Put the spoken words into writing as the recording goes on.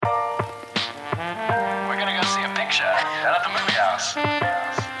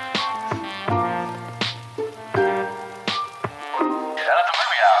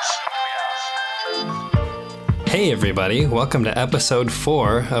Hey everybody, welcome to episode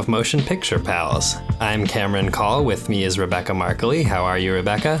 4 of Motion Picture Pals. I'm Cameron Call, with me is Rebecca Markley. How are you,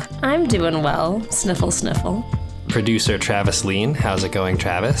 Rebecca? I'm doing well. Sniffle, sniffle. Producer Travis Lean. How's it going,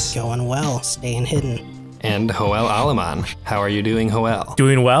 Travis? Going well, staying hidden. And Hoel Alaman. How are you doing, Hoel?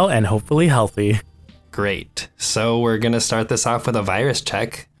 Doing well and hopefully healthy. Great. So we're going to start this off with a virus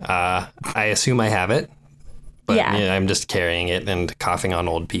check. I assume I have it, but Yeah. I'm just carrying it and coughing on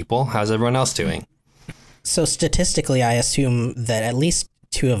old people. How's everyone else doing? So statistically, I assume that at least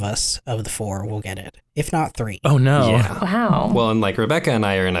 2 of us of the 4 will get it, if not 3. Oh no. Yeah. Wow. Well, and like Rebecca and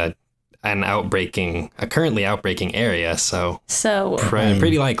I are in a currently outbreaking area, so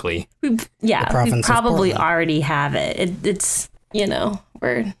pretty likely. We province of probably Portland. already have it. It's,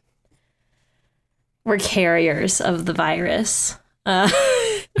 we're carriers of the virus.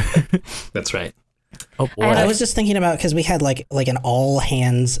 That's right. Oh boy. I was just thinking about, because we had like an all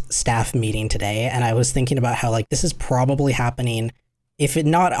hands staff meeting today, and I was thinking about how this is probably happening, if it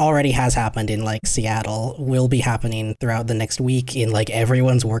not already has happened in Seattle, will be happening throughout the next week in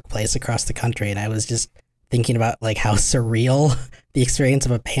everyone's workplace across the country. And I was just thinking about how surreal the experience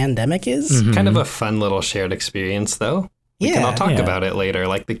of a pandemic is. Mhm. Kind of a fun little shared experience, though. We can all talk Yeah. about it later,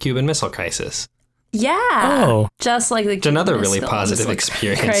 like the Cuban Missile Crisis. Yeah. Oh. Just like the It's another really missile positive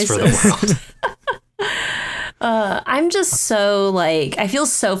experience crisis. for the world. I'm just so I feel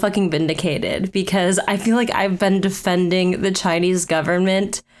so fucking vindicated because I feel like I've been defending the Chinese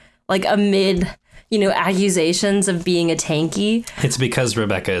government amid, accusations of being a tanky. It's because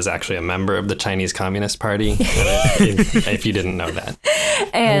Rebecca is actually a member of the Chinese Communist Party, if you didn't know that.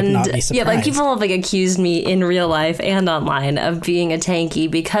 And not be yeah, surprised. people have accused me in real life and online of being a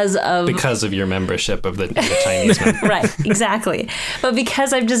tanky because of your membership of the Chinese member. right, exactly. But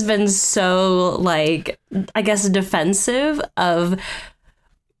because I've just been so I guess defensive of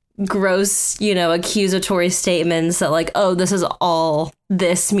gross, accusatory statements that oh, this is all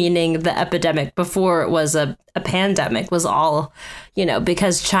this, meaning the epidemic before it was a pandemic was all,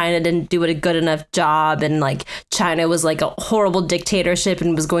 because China didn't do a good enough job, and China was a horrible dictatorship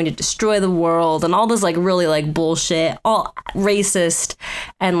and was going to destroy the world, and all this really bullshit, all racist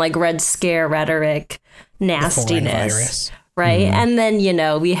and Red Scare rhetoric nastiness. Virus. Right. And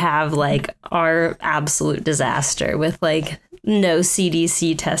then, we have our absolute disaster with no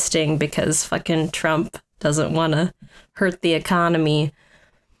CDC testing because fucking Trump doesn't want to hurt the economy.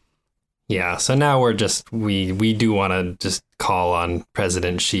 Yeah, so now we do want to just call on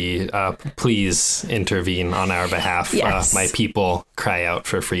President Xi, please intervene on our behalf. Yes. My people cry out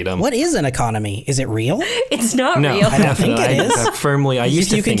for freedom. What is an economy? Is it real? It's not No, real. I don't think it is. I used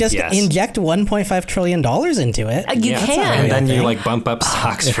to You can think just yes. inject $1.5 trillion into it. You Yeah, can. and then you thing. bump up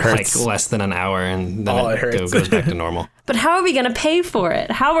stocks It for hurts. less than an hour, and then it it hurts. goes back to normal. But how are we going to pay for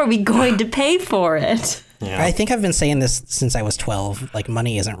it? How are we going to pay for it? Yeah. I think I've been saying this since I was 12.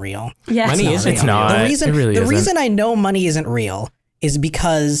 Money isn't real. Yes. Money isn't It's not. The it really isn't. reason I know money isn't real is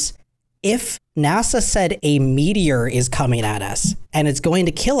because if NASA said a meteor is coming at us and it's going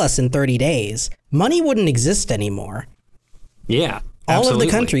to kill us in 30 days, money wouldn't exist anymore. Yeah, All absolutely.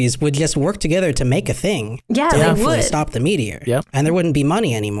 of the countries would just work together to make a thing Yeah, to they hopefully would. stop the meteor. Yep. And there wouldn't be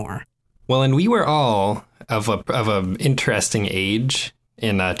money anymore. Well, and we were all of a interesting age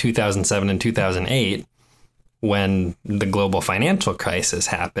in 2007 and 2008 when the global financial crisis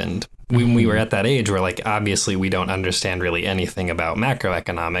happened. When we were at that age where obviously we don't understand really anything about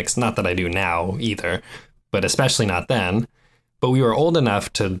macroeconomics. Not that I do now either, but especially not then. But we were old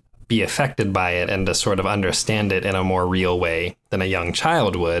enough to be affected by it and to sort of understand it in a more real way than a young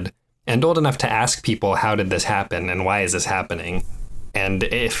child would, and old enough to ask people, how did this happen and why is this happening? And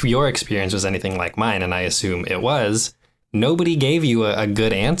if your experience was anything like mine, and I assume it was, nobody gave you a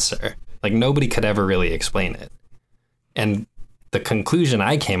good answer. Nobody could ever really explain it. And the conclusion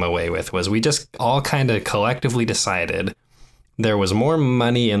I came away with was we just all kind of collectively decided there was more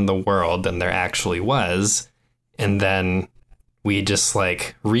money in the world than there actually was. And then we just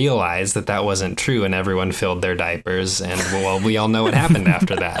realized that wasn't true, and everyone filled their diapers. And well, we all know what happened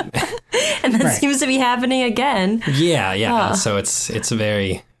after that. And that Right. seems to be happening again. Yeah. So it's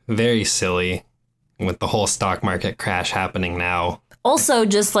very, very silly with the whole stock market crash happening now Also,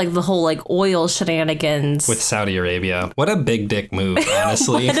 just the whole oil shenanigans. with Saudi Arabia. What a big dick move,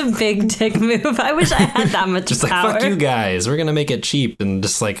 honestly. What a big dick move. I wish I had that much Just power. fuck you guys. We're going to make it cheap and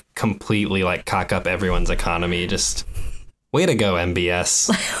just completely cock up everyone's economy. Just way to go,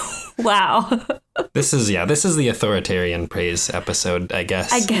 MBS. Wow. This is the authoritarian praise episode, I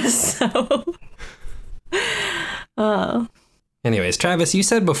guess. I guess so. Oh. Anyways, Travis, you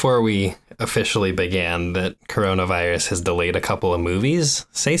said before we officially began that coronavirus has delayed a couple of movies.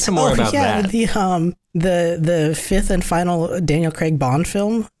 Say some more about that. The fifth and final Daniel Craig Bond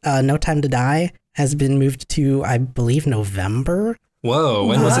film, No Time to Die, has been moved to, I believe, November. Whoa,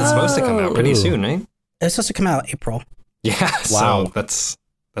 when was it supposed to come out? Pretty soon, right? It's supposed to come out April. Yeah, Wow. So that's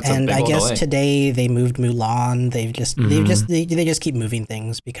And a big I old guess delay. today they moved Mulan. They just keep moving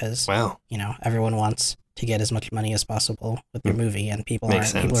things because Wow. everyone wants to get as much money as possible with their movie, and people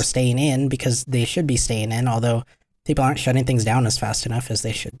Makes are sense. staying in because they should be staying in, although people aren't shutting things down as fast enough as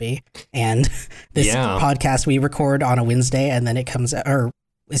they should be. And this Yeah. podcast we record on a Wednesday, and then it comes out, or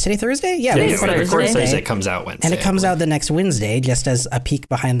is today Thursday? Yeah, we Today's record Of on course, Thursday. Thursday it comes out Wednesday. and it comes out the next Wednesday, just as a peek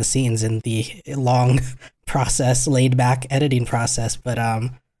behind the scenes in the long process, laid back editing process. But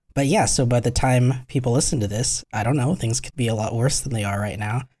yeah, so by the time people listen to this, I don't know, things could be a lot worse than they are right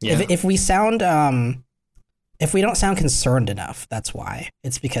now. Yeah. If we sound, if we don't sound concerned enough, that's why.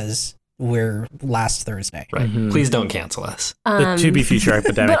 It's because we're last Thursday. Right. Mhm. Please don't cancel us. The to be future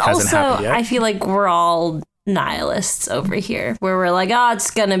epidemic But hasn't also, happened yet. I feel like we're all nihilists over here, where we're like, oh,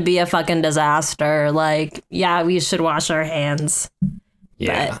 it's gonna be a fucking disaster. Like, yeah, we should wash our hands.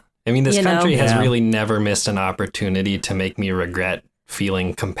 Yeah. But, I mean, this you know. country has Yeah. really never missed an opportunity to make me regret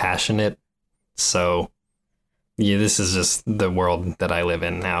feeling compassionate. So, yeah, this is just the world that I live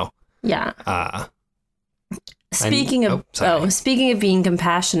in now. Yeah. Uh, Speaking of being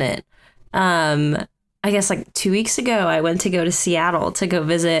compassionate, I guess like 2 weeks ago, I went to go to Seattle to go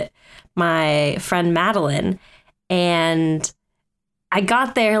visit my friend Madeline, and I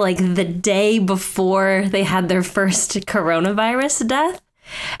got there like the day before they had their first coronavirus death,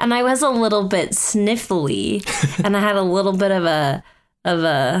 and I was a little bit sniffly, and I had a little bit of a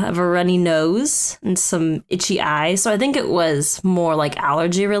runny nose and some itchy eyes. So I think it was more like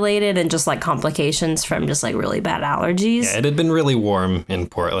allergy related and just like complications from just like really bad allergies. yeah, it had been really warm in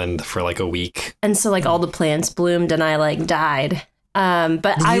Portland for like a week. And so like all the plants bloomed and I like died. But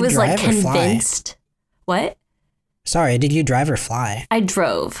Did I you was like drive or fly? convinced. What? Sorry, did you drive or fly? I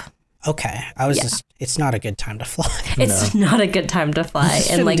drove. Okay, it's not a good time to fly. It's not a good time to fly and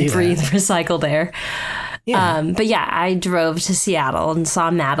Shouldn't like do that. breathe recycled air. Yeah. But yeah, I drove to Seattle and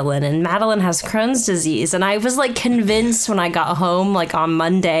saw Madeline, and Madeline has Crohn's disease. And I was like convinced when I got home, like on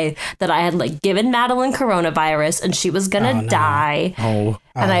Monday, that I had like given Madeline coronavirus and she was gonna no. die. Oh,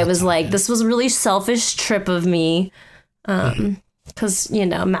 And I that's was not like, good. this was a really selfish trip of me. Because,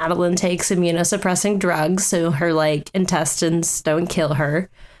 Madeline takes immunosuppressing drugs, so her like intestines don't kill her.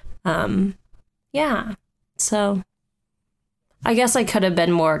 Yeah. So I guess I could have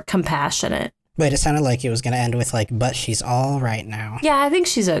been more compassionate. Wait, it sounded like it was going to end with like, but she's all right now. Yeah, I think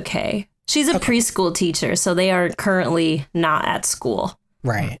she's okay. She's a preschool teacher, so they are currently not at school.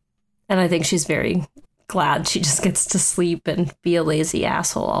 Right. And I think she's very glad she just gets to sleep and be a lazy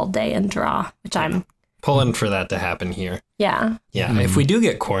asshole all day and draw, which I'm, Pulling for that to happen here. yeah. Yeah, if we do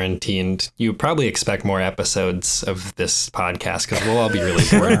get quarantined, you probably expect more episodes of this podcast because we'll all be really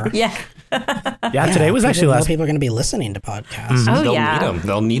bored. Yeah. yeah. Today was actually more last. people are going to be listening to podcasts. Oh, They'll yeah. need them.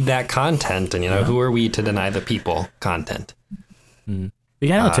 They'll need that content. And, who are we to deny the people content? But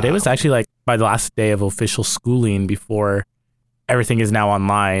yeah, no, today was actually like my last day of official schooling before everything is now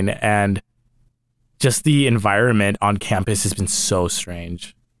online, and just the environment on campus has been so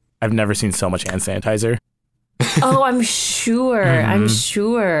strange. I've never seen so much hand sanitizer. Oh, I'm sure. I'm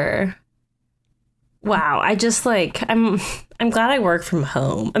sure. Wow. I just like I'm glad I work from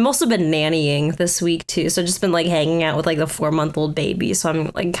home. I'm also been nannying this week too. So just been like hanging out with like the 4-month-old baby. So I'm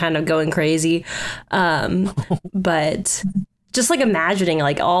like kind of going crazy. But just like imagining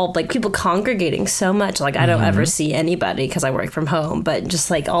like all like people congregating so much. Like I don't ever see anybody because I work from home, but just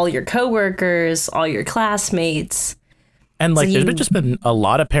like all your coworkers, all your classmates. And like, So there's you- just been a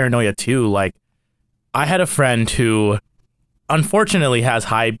lot of paranoia too. Like, I had a friend who unfortunately has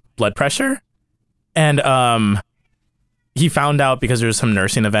high blood pressure, and he found out because there was some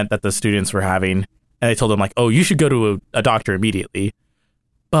nursing event that the students were having, and they told him like, oh, you should go to a doctor immediately.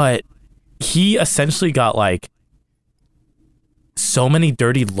 But he essentially got like so many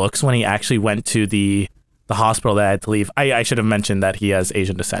dirty looks when he actually went to the hospital that I had to leave. I should have mentioned that he has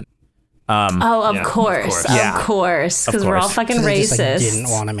Asian descent. Oh, of Yeah, of course. course. Yeah. Of course. Of Because we're all course. fucking So they just, racist. didn't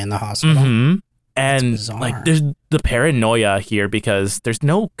want him in the hospital. And bizarre. like, there's the paranoia here because there's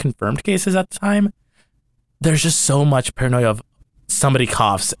no confirmed cases at the time. There's just so much paranoia of somebody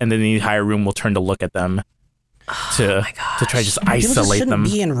coughs and then the entire room will turn to look at them to try to just People just isolate shouldn't them.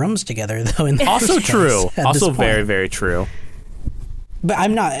 be in rooms together, though. In the Also first true. place, at Also this very, point. very true. But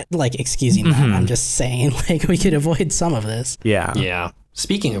I'm not like excusing that. I'm just saying like we could avoid some of this. Yeah. Yeah.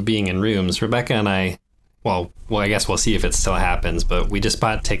 Speaking of being in rooms, Rebecca and I well, I guess we'll see if it still happens, but we just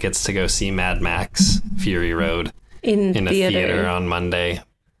bought tickets to go see Mad Max Fury Road in a theater on Monday.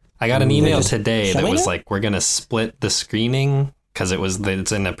 I got an email today that was like, we're going to split the screening because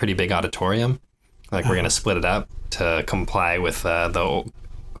it's in a pretty big auditorium. Like, we're going to split it up to comply with the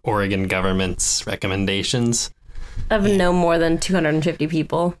Oregon government's recommendations. Of no more than 250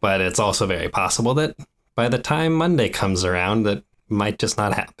 people. But it's also very possible that by the time Monday comes around, that might just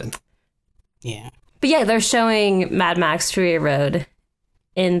not happen. Yeah. But yeah, they're showing Mad Max Fury Road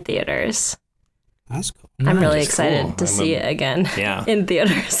in theaters. That's cool. I'm really That's excited cool. to see it again in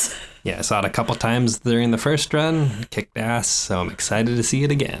theaters. Yeah, I saw it a couple times during the first run. Kicked ass, so I'm excited to see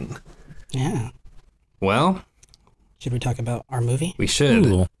it again. Yeah. Well, should we talk about our movie? We should.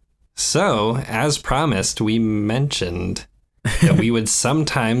 Ooh. So, as promised, we mentioned that we would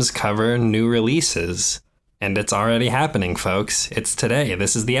sometimes cover new releases. And it's already happening, folks. It's today.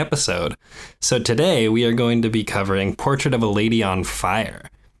 This is the episode. So today we are going to be covering Portrait of a Lady on Fire.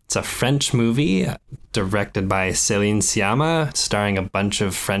 It's a French movie directed by Céline Sciamma, starring a bunch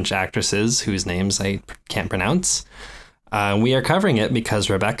of French actresses whose names I can't pronounce. We are covering it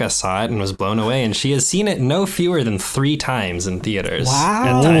because Rebecca saw it and was blown away, and she has seen it no fewer than 3 times in theaters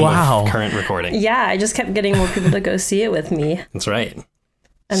at time of current recording. Yeah, I just kept getting more people to go see it with me. That's right.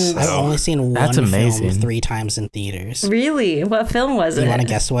 And I've only seen one film amazing. 3 times in theaters. Really? What film was it? You want to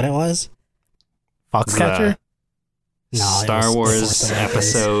guess what it was? Foxcatcher? No, Star Wars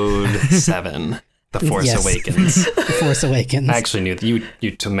Episode 7, The Force Awakens. The Force Awakens. I actually knew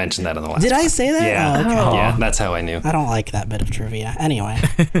you to mention that in the last Did I say that? Yeah. Oh, okay. Yeah, that's how I knew. I don't like that bit of trivia. Anyway.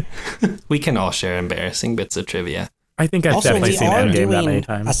 We can all share embarrassing bits of trivia. I think I've definitely seen Endgame that many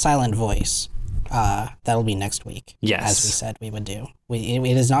times. A silent voice. That'll be next week. Yes. As we said we would do.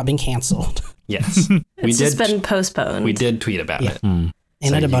 It has not been canceled. Yes. It's just been postponed. We did tweet about it. In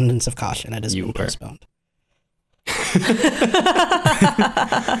an abundance of caution, it has been postponed.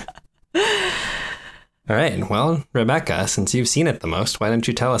 All right. Well, Rebecca, since you've seen it the most, why don't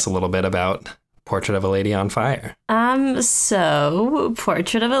you tell us a little bit about Portrait of a Lady on Fire? So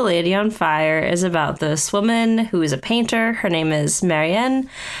Portrait of a Lady on Fire is about this woman who is a painter. Her name is Marianne,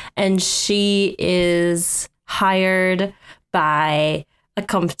 and she is hired by a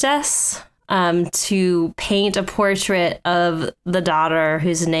comtesse to paint a portrait of the daughter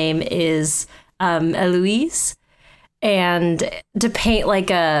whose name is Eloise, and to paint like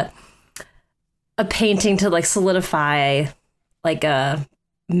a painting to like solidify like a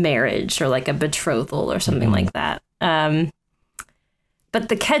marriage or like a betrothal or something like that. But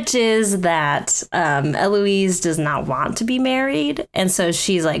the catch is that Eloise does not want to be married. And so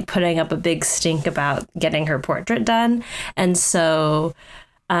she's like putting up a big stink about getting her portrait done. And so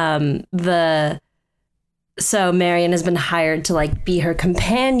Marianne has been hired to like be her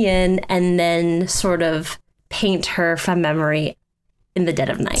companion and then sort of paint her from memory in the dead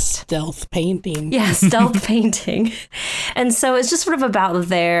of night. Stealth painting. Yeah, stealth painting. And so it's just sort of about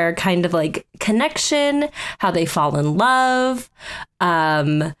their kind of like connection, how they fall in love,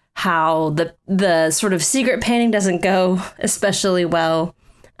 how the sort of secret painting doesn't go especially well,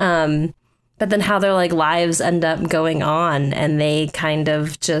 but then how their like lives end up going on, and they kind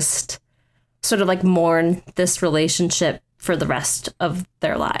of just sort of like mourn this relationship for the rest of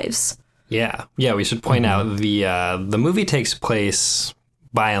their lives. Yeah, we should point out the movie takes place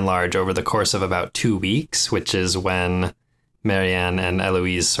by and large over the course of about 2 weeks, which is when Marianne and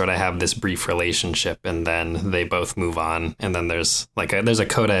Eloise sort of have this brief relationship, and then they both move on. And then there's a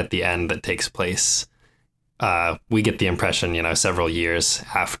coda at the end that takes place. We get the impression, several years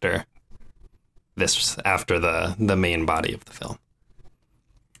after the main body of the film.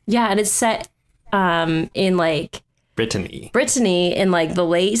 Yeah, and it's set in like Brittany in like the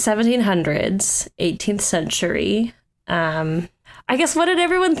late 1700s, 18th century. I guess, what did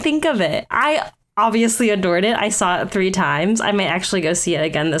everyone think of it? I obviously adored it. I saw it 3 times. I might actually go see it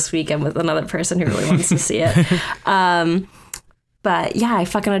again this weekend with another person who really wants to see it. But yeah, I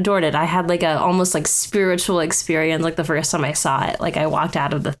fucking adored it. I had like a almost like spiritual experience like the first time I saw it. Like I walked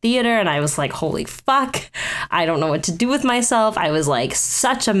out of the theater and I was like, holy fuck, I don't know what to do with myself. I was like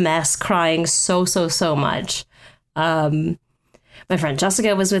such a mess, crying so much. My friend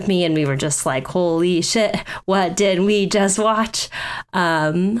Jessica was with me and we were just like, holy shit, what did we just watch?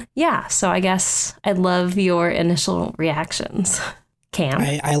 So I guess I'd love your initial reactions. Cam,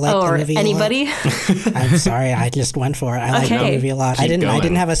 I like the movie anybody? a lot. I'm sorry, I just went for it. I like the movie a lot. I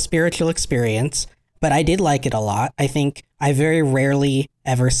didn't have a spiritual experience, but I did like it a lot. I think I very rarely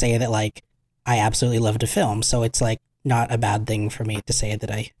ever say that like I absolutely loved a film, so it's like not a bad thing for me to say that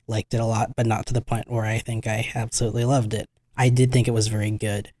I liked it a lot, but not to the point where I think I absolutely loved it. I did think it was very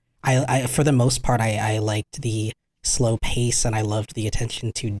good. I for the most part, I liked the slow pace and I loved the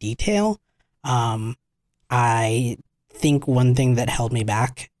attention to detail. I think one thing that held me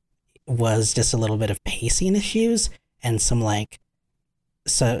back was just a little bit of pacing issues and some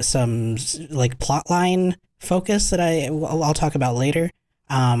plotline focus that I'll talk about later.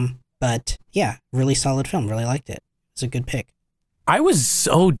 But yeah, really solid film. Really liked it. It's a good pick. I was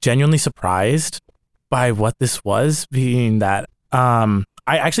so genuinely surprised by what this was, being that I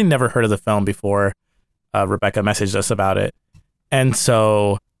actually never heard of the film before Rebecca messaged us about it. And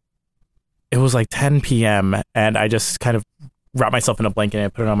so it was like 10 p.m. and I just kind of wrapped myself in a blanket and I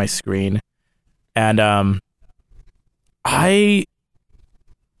put it on my screen. And I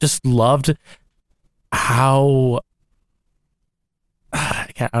just loved how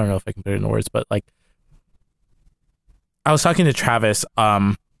I don't know if I can put it in words, but like I was talking to Travis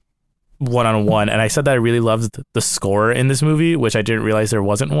one-on-one, and I said that I really loved the score in this movie, which I didn't realize there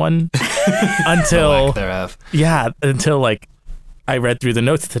wasn't one until like I read through the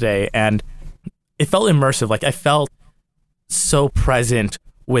notes today, and it felt immersive. Like I felt so present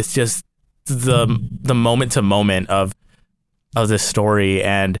with just the moment to moment of this story,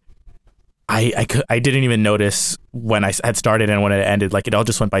 and I didn't even notice when I had started and when it ended. Like it all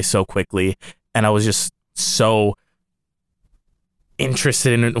just went by so quickly, and I was just so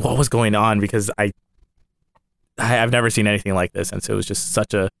interested in what was going on because I've never seen anything like this, and so it was just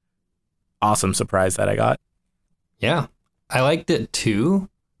such a awesome surprise that I got. Yeah, I liked it too.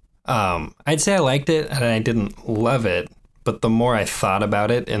 I'd say I liked it and I didn't love it, but the more I thought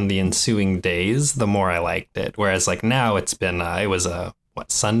about it in the ensuing days, the more I liked it. Whereas like now it was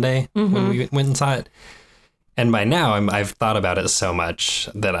Sunday when we went and saw it, and by now I've thought about it so much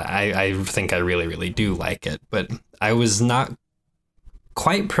that I think I really, really do like it. But I was not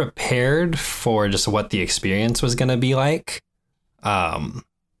quite prepared for just what the experience was going to be like.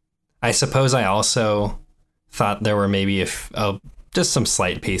 I suppose I also thought there were maybe just some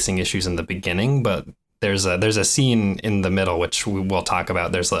slight pacing issues in the beginning, but there's a scene in the middle which we will talk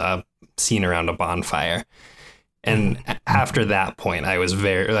about. There's a scene around a bonfire, and after that point, I was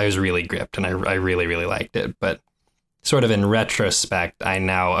really gripped, and I really, really liked it. But sort of in retrospect, I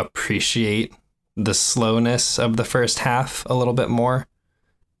now appreciate the slowness of the first half a little bit more.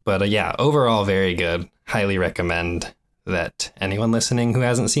 But yeah, overall, very good. Highly recommend that anyone listening who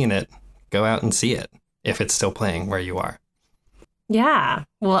hasn't seen it, go out and see it if it's still playing where you are. Yeah.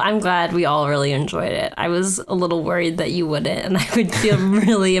 Well, I'm glad we all really enjoyed it. I was a little worried that you wouldn't, and I would feel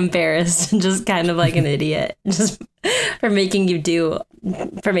really embarrassed and just kind of like an idiot just for making you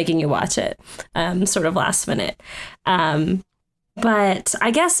watch it sort of last minute. But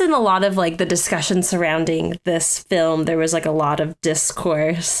I guess in a lot of like the discussion surrounding this film, there was like a lot of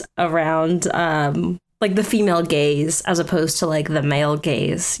discourse around like the female gaze as opposed to like the male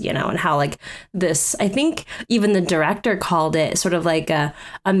gaze, you know, and how like this, I think even the director called it sort of like a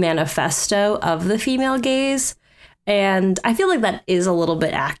manifesto of the female gaze. And I feel like that is a little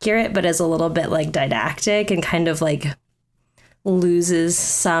bit accurate, but is a little bit like didactic and kind of like loses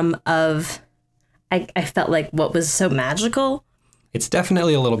some of, I felt like what was so magical. It's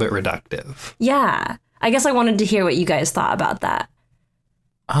definitely a little bit reductive. Yeah. I guess I wanted to hear what you guys thought about that.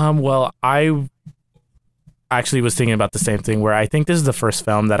 Well, I actually was thinking about the same thing, where I think this is the first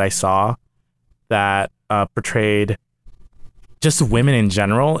film that I saw that portrayed just women in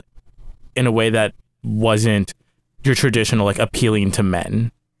general in a way that wasn't your traditional like appealing to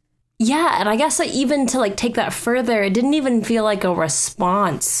men. Yeah, and I guess like, even to like take that further, it didn't even feel like a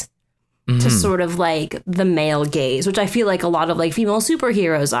response to sort of like the male gaze, which I feel like a lot of like female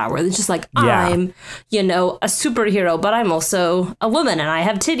superheroes are, where they're just like, I'm, you know, a superhero, but I'm also a woman and I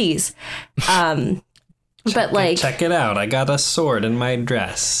have titties. But like, check it out, I got a sword in my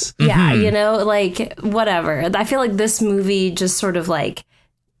dress. Yeah, you know, like whatever. I feel like this movie just sort of like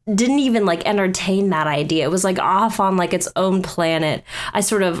didn't even like entertain that idea. It was like off on like its own planet.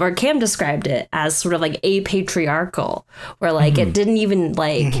 Or Cam described it as sort of like apatriarchal, where like it didn't even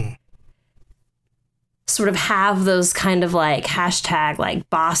like sort of have those kind of like hashtag like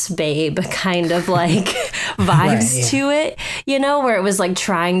boss babe kind of like vibes to it, you know, where it was like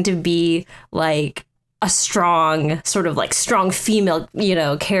trying to be like a strong sort of like strong female, you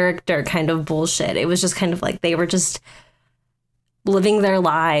know, character kind of bullshit. It was just kind of like they were just living their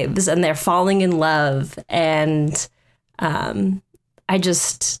lives and they're falling in love. And I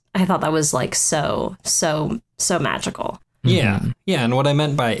thought that was like so magical. Yeah. Yeah. And what I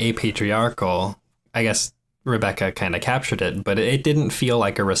meant by apatriarchal, I guess Rebecca kind of captured it, but it didn't feel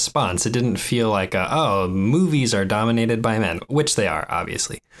like a response. It didn't feel like movies are dominated by men, which they are,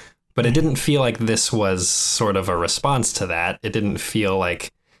 obviously. But it didn't feel like this was sort of a response to that. It didn't feel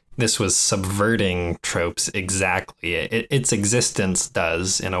like this was subverting tropes exactly. Its existence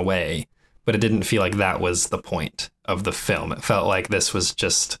does in a way, but it didn't feel like that was the point of the film. It felt like this was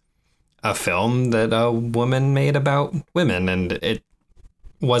just a film that a woman made about women, and it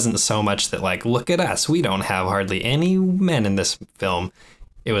wasn't so much that like, look at us, we don't have hardly any men in this film.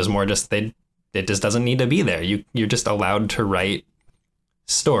 It was more just it just doesn't need to be there. You're just allowed to write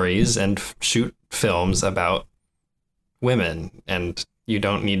stories and shoot films about women, and you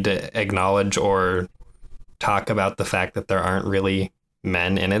don't need to acknowledge or talk about the fact that there aren't really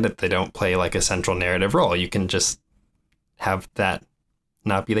men in it, that they don't play like a central narrative role. You can just have that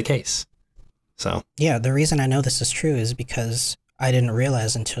not be the case. So Yeah, the reason I know this is true is because I didn't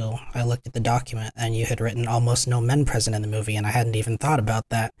realize until I looked at the document and you had written almost no men present in the movie, and I hadn't even thought about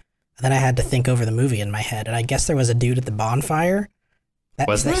that. And then I had to think over the movie in my head, and I guess there was a dude at the bonfire.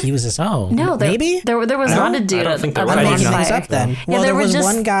 Was there? He was a, Oh. No, maybe? there was not a dude I don't at think the there was. I'm making Bonfire. things up then. Yeah, Well, there there was was just-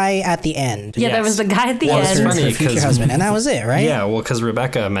 one guy at the end. Yeah, there Yes. was the guy at the Well, it's end. funny Her future 'cause- husband, and that was it, right? yeah, well, because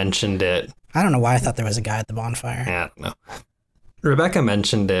Rebecca mentioned it. I don't know why I thought there was a guy at the bonfire. I don't know. Rebecca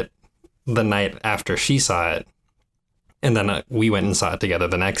mentioned it the night after she saw it, and then we went and saw it together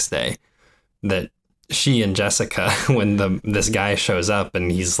the next day, that she and Jessica, when this guy shows up and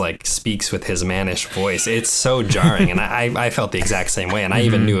he's like speaks with his mannish voice, it's so jarring. And I felt the exact same way, and I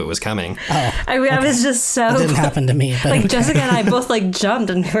even knew it was coming. I was just so It didn't happen to me. But like okay. Jessica and I both like jumped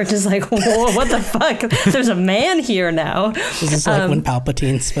and we were just like, whoa, what the fuck? There's a man here now. This is like when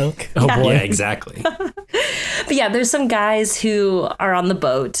Palpatine spoke. Oh boy. Yeah, exactly. But yeah, there's some guys who are on the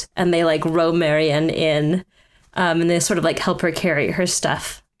boat and they like row Marianne in, and they sort of like help her carry her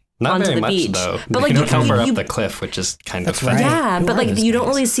stuff Not onto very the much, beach. though. But They like don't help her you- up the cliff, which is kind of That's funny. right. yeah, Who but are like those you don't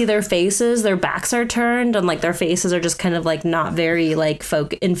guys? really see their faces. Their backs are turned, and like their faces are just kind of like not very like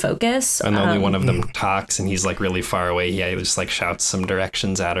in focus. And only one of them talks, and he's like really far away. He just like shouts some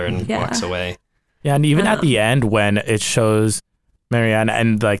directions at her and Yeah. walks away. Yeah, and even at the end when it shows Marianne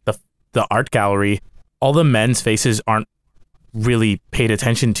and like the art gallery, all the men's faces aren't really paid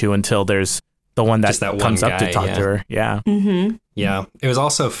attention to until there's the one that, Just that one comes up guy, to talk yeah. to her. Yeah. Mm-hmm. Yeah, it was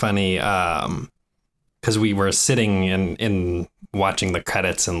also funny because we were sitting in watching the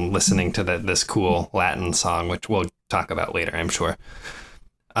credits and listening to this cool Latin song, which we'll talk about later, I'm sure.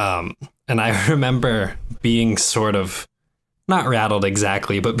 And I remember being sort of not rattled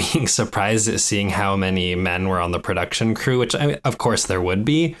exactly, but being surprised at seeing how many men were on the production crew, which of course there would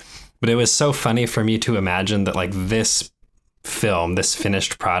be, but it was so funny for me to imagine that like this film, this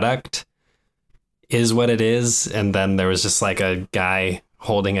finished product, is what it is, and then there was just like a guy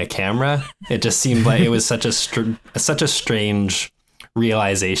holding a camera. It just seemed like it was such a strange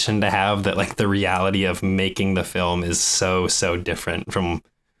realization to have, that like the reality of making the film is so different from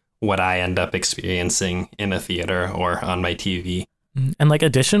what I end up experiencing in a theater or on my TV. And like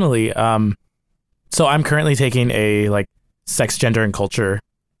additionally, so I'm currently taking a like sex, gender, and culture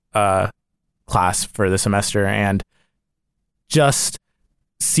class for the semester, and just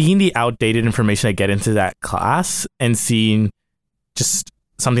seeing the outdated information I get into that class and seeing just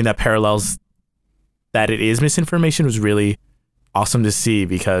something that parallels that it is misinformation was really awesome to see,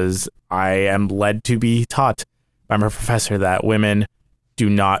 because I am led to be taught by my professor that women do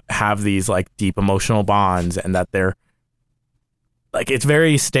not have these like deep emotional bonds, and that they're like, it's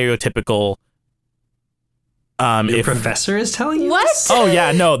very stereotypical. Your professor is telling you What? this? Oh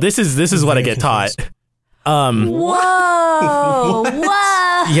yeah, no, this is what I get taught. Whoa!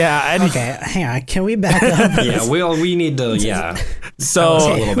 Whoa! Yeah, and Okay, hang on. Can we back up? Yeah, we need to tell us a so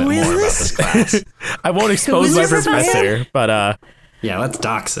little bit Who is more about this? this class. I won't expose Who's my your professor? professor, but Yeah, let's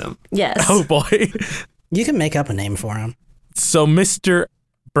dox him. Yes. oh boy. You can make up a name for him. So Mr.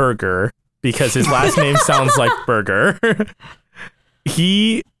 Burger, because his last name sounds like burger.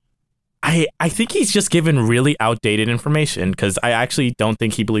 I think he's just given really outdated information, because I actually don't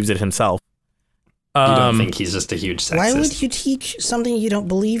think he believes it himself. You don't think he's just a huge sexist? Why would you teach something you don't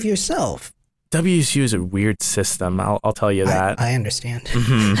believe yourself? WSU is a weird system. I'll tell you that. I understand.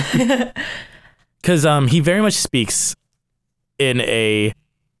 Because he very much speaks in a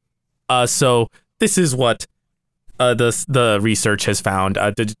so this is what the research has found.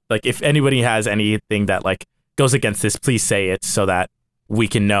 Like, if anybody has anything that like goes against this, please say it so that we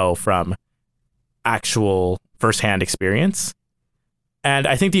can know from actual firsthand experience. And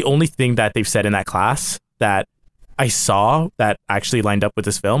I think the only thing that they've said in that class that I saw that actually lined up with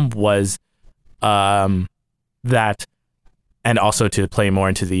this film was that, and also to play more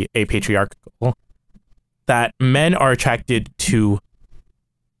into the apatriarchal, that men are attracted to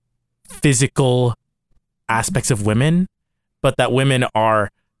physical aspects of women, but that women are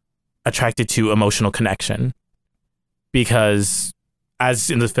attracted to emotional connection. Because as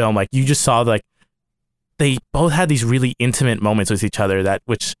in the film, like you just saw like they both had these really intimate moments with each other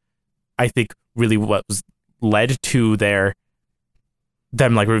which I think really what was led to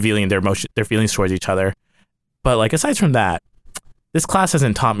them like revealing their feelings towards each other. But like aside from that, this class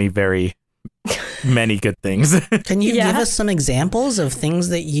hasn't taught me very many good things. Can you give us some examples of things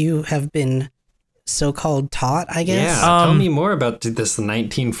that you have been so-called taught, I guess? Yeah, tell me more about this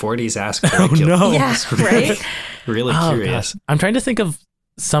 1940s ask curriculum. No. Yeah, right? Really curious. I'm trying to think of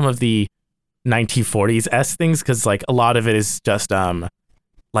some of the 1940s things because like a lot of it is just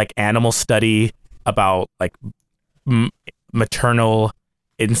like animal study about like maternal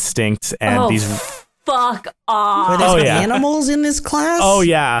instincts and these fuck off. Were there some animals in this class? Oh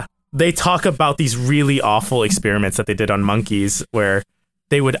yeah, they talk about these really awful experiments that they did on monkeys where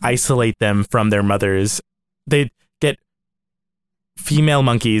they would isolate them from their mothers. They'd get female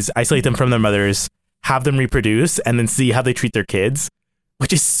monkeys, isolate them from their mothers, have them reproduce, and then see how they treat their kids,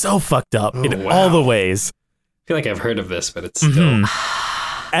 which is so fucked up in all the ways. I feel like I've heard of this, but it's still...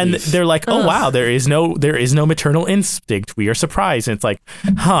 And they're like, oh, wow, there is no maternal instinct. We are surprised. And it's like,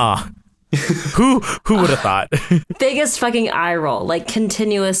 huh, who would have thought? Biggest fucking eye roll, like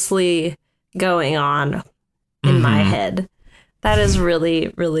continuously going on in my head. That is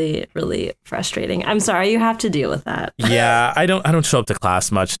really, really, really frustrating. I'm sorry you have to deal with that. Yeah, I don't show up to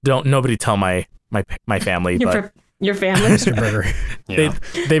class much. Nobody tell my family. Your family? Mr. Burger. Yeah.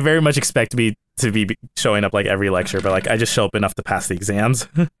 They very much expect me to be showing up like every lecture, but like I just show up enough to pass the exams.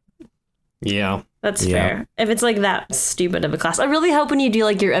 Yeah. That's fair. If it's like that stupid of a class, I really hope when you do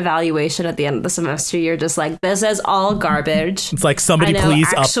like your evaluation at the end of the semester, you're just like, this is all garbage. It's like, somebody please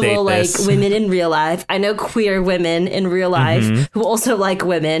update this. Like women in real life. I know queer women in real life who also like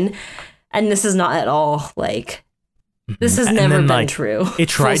women, and this is not at all like, this has never been like, true. It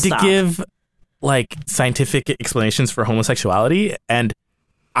tried to give like scientific explanations for homosexuality, and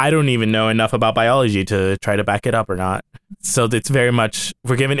I don't even know enough about biology to try to back it up or not. So it's very much,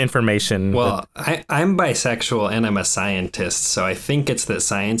 we're given information. Well, I'm bisexual and I'm a scientist, so I think it's that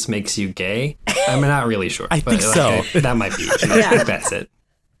science makes you gay. I'm not really sure. I think so. Okay, that might be. I think that's it.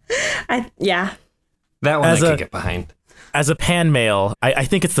 That one I could get behind. As a pan male, I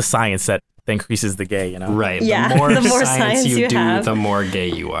think it's the science that increases the gay, you know? Right. Yeah, the more, the more science you do, have. the more gay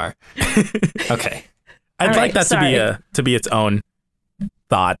you are. Okay. I'd like that to be its own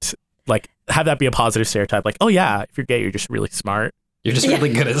thought. Like, have that be a positive stereotype. Like, oh yeah, if you're gay, you're just really smart. You're just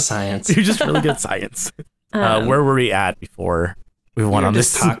really good at science. You're just really good at science. Where were we at before we went on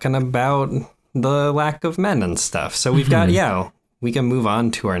this? Just talking about the lack of men and stuff. So we've got, we can move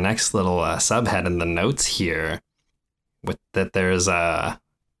on to our next little subhead in the notes here. With that, there's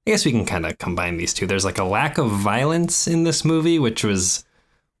I guess we can kind of combine these two. There's like a lack of violence in this movie, which was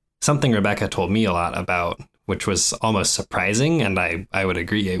something Rebecca told me a lot about, which was almost surprising, and I would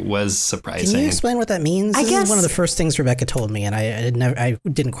agree it was surprising. Can you explain what that means? This is one of the first things Rebecca told me, and I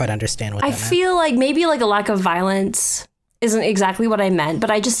didn't quite understand what that meant. I feel like maybe like a lack of violence isn't exactly what I meant, but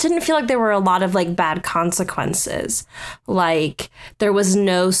I just didn't feel like there were a lot of like bad consequences. Like there was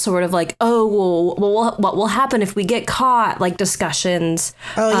no sort of like, oh, well, what will happen if we get caught? Like discussions.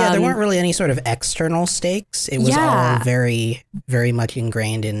 Oh yeah, there weren't really any sort of external stakes. It was all very, very much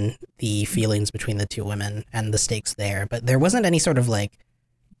ingrained in the feelings between the two women and the stakes there. But there wasn't any sort of like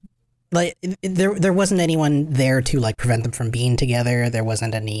there wasn't anyone there to like prevent them from being together. There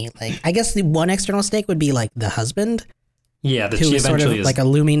wasn't any like, I guess the one external stake would be like the husband. Yeah, that who she is sort of eventually is like a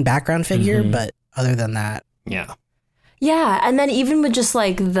looming background figure, but other than that, yeah, and then even with just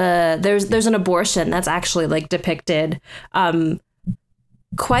like there's an abortion that's actually like depicted,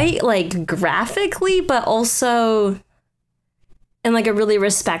 quite like graphically, but also in like a really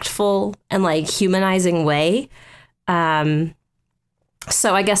respectful and like humanizing way. So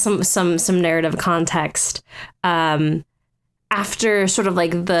I guess some narrative context. After sort of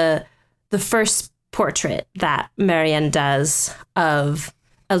like the first portrait that Marianne does of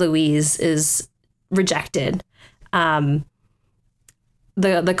Eloise is rejected. The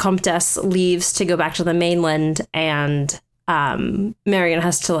Comtesse leaves to go back to the mainland, and Marianne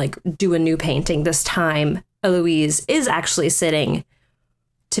has to like do a new painting. This time, Eloise is actually sitting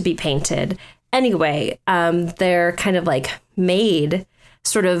to be painted. Anyway, their kind of like maid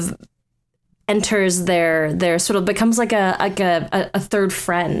sort of enters their sort of becomes like a third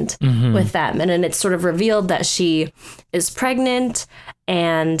friend with them, and then it's sort of revealed that she is pregnant,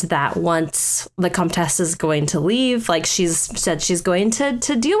 and that once the Comtesse is going to leave, like she's said she's going to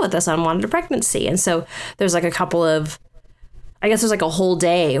deal with this unwanted pregnancy. And so there's like a couple of, I guess there's like a whole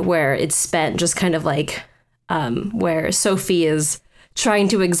day where it's spent just kind of like where Sophie is trying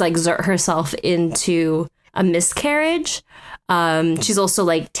to exert herself into a miscarriage. She's also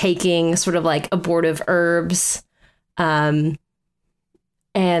like taking sort of like abortive herbs. And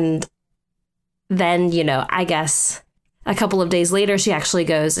then, you know, I guess a couple of days later, she actually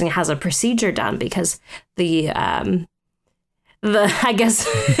goes and has a procedure done because I guess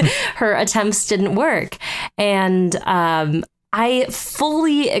her attempts didn't work. And I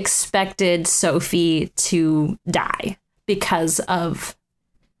fully expected Sophie to die because of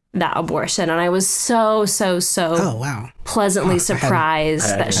that abortion. And I was so Oh, wow. pleasantly surprised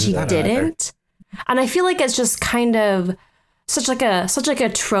that she didn't. And I feel like it's just kind of such like a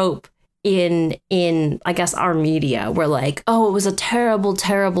trope in I guess our media, where like, oh, it was a terrible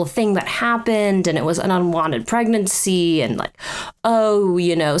thing that happened and it was an unwanted pregnancy, and like, oh,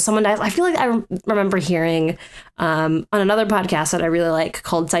 you know, someone dies. I feel like I remember hearing on another podcast that I really like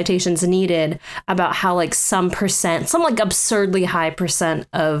called Citations Needed about how like some like absurdly high percent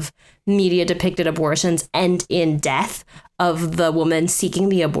of media depicted abortions end in death of the woman seeking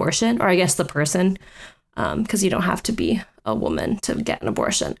the abortion, or I guess the person, because you don't have to be a woman to get an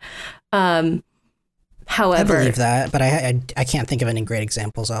abortion. However, I believe that, but I can't think of any great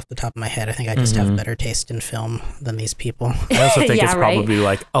examples off the top of my head. I think I just have better taste in film than these people. I also think Yeah, it's right? probably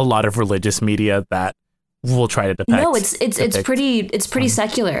like a lot of religious media that will try to depict. no, it's pretty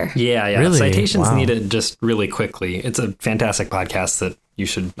secular. Yeah. Really? Citations Wow. Needed, just really quickly. It's a fantastic podcast that you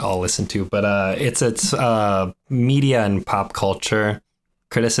should all listen to. But it's media and pop culture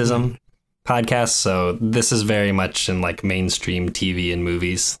criticism podcast. So this is very much in like mainstream TV and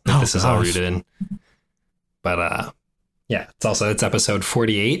movies that this is all rooted in. But yeah, it's episode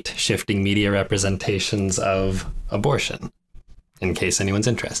 48, Shifting Media Representations of Abortion, in case anyone's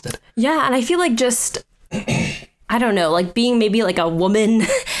interested. Yeah, and I feel like just I don't know, like being maybe like a woman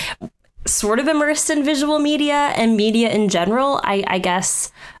sort of immersed in visual media and media in general, I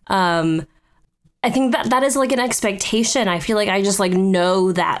guess I think that is like an expectation. I feel like I just like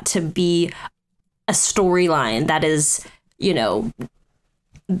know that to be a storyline that is, you know,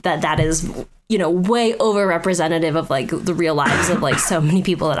 that is, you know, way overrepresentative of like the real lives of like so many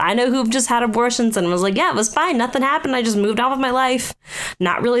people that I know who've just had abortions and was like, yeah, it was fine. Nothing happened. I just moved on with my life.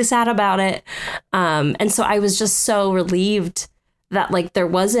 Not really sad about it. And so I was just so relieved that like there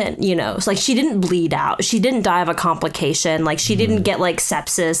wasn't, you know, it's like she didn't bleed out. She didn't die of a complication. Like she didn't get like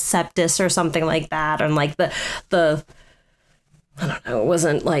sepsis or something like that. And like the I don't know, it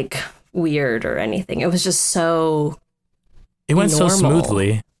wasn't like weird or anything. It was just so It went so normal.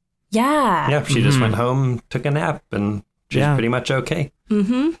 smoothly. Yeah. Yeah, she just went home, took a nap, and she's pretty much okay.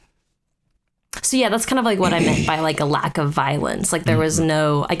 So yeah, that's kind of like what I meant by like a lack of violence. Like there was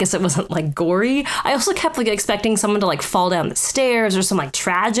no, I guess it wasn't like gory. I also kept like expecting someone to like fall down the stairs or some like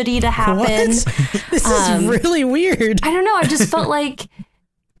tragedy to happen. What? This is really weird. I don't know. I just felt like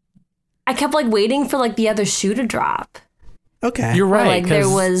I kept like waiting for like the other shoe to drop. Okay. Or, You're right. like there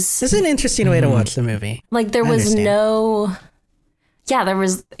 'cause was This is an interesting way to watch the movie. like there I was understand. no. Yeah, there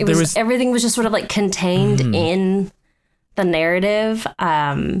was everything was just sort of like contained in the narrative.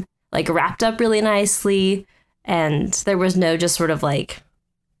 Like wrapped up really nicely, and there was no just sort of like,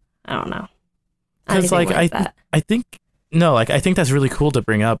 I don't know. Because anything like that. I think that's really cool to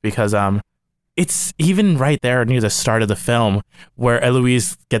bring up because it's even right there near the start of the film where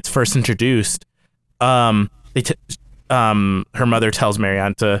Eloise gets first introduced. Her mother tells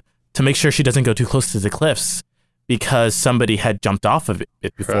Marianne to make sure she doesn't go too close to the cliffs because somebody had jumped off of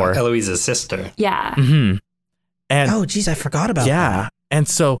it before. Eloise's sister. Yeah. Mm-hmm. And Oh, geez, I forgot about that. yeah, and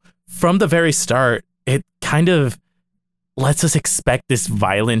so from the very start, it kind of lets us expect this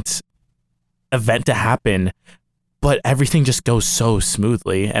violent event to happen, but everything just goes so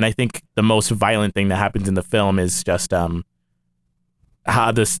smoothly. And I think the most violent thing that happens in the film is just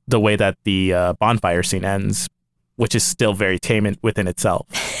how the way that the bonfire scene ends, which is still very tame within itself.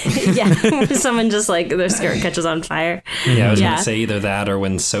 Yeah. Someone just like their skirt catches on fire. Yeah, I was Yeah. going to say either that or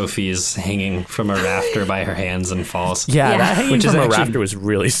when Sophie's hanging from a rafter by her hands and falls. Yeah, Yeah. that hanging Which is from a actually- rafter was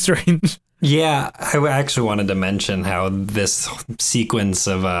really strange. Yeah, I actually wanted to mention how this sequence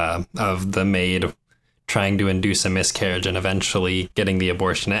of the maid trying to induce a miscarriage and eventually getting the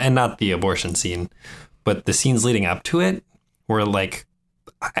abortion, and not the abortion scene, but the scenes leading up to it were like,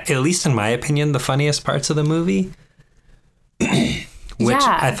 at least in my opinion, the funniest parts of the movie. Which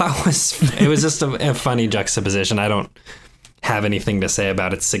Yeah. I thought was just a funny juxtaposition. I don't have anything to say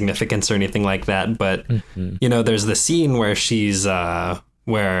about its significance or anything like that, but you know, there's the scene where she's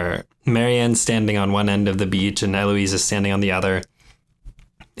where Marianne's standing on one end of the beach and Eloise is standing on the other,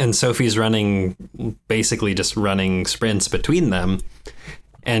 and Sophie's basically just running sprints between them,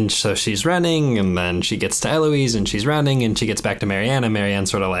 And so she's running, and then she gets to Eloise, and she's running, and she gets back to Marianne, and Marianne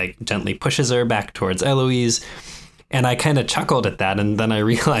sort of like gently pushes her back towards Eloise. And I kind of chuckled at that, and then I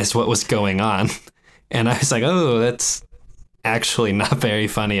realized what was going on. And I was like, oh, that's actually not very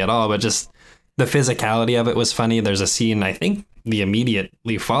funny at all, but just the physicality of it was funny. There's a scene, I think the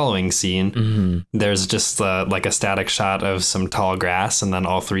immediately following scene, there's just like a static shot of some tall grass, and then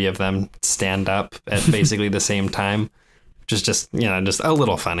all three of them stand up at basically the same time. Just just a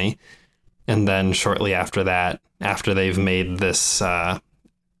little funny. And then shortly after that, after they've made this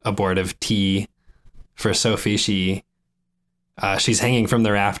abortive tea for Sophie, she's hanging from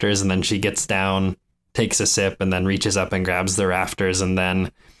the rafters, and then she gets down, takes a sip, and then reaches up and grabs the rafters. And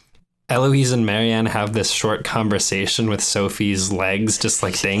then Eloise and Marianne have this short conversation with Sophie's legs just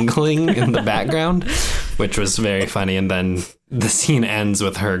like dangling in the background, which was very funny. And then the scene ends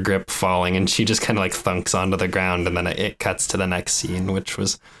with her grip falling, and she just kind of like thunks onto the ground, and then it cuts to the next scene, which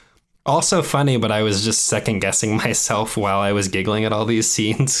was also funny, but I was just second guessing myself while I was giggling at all these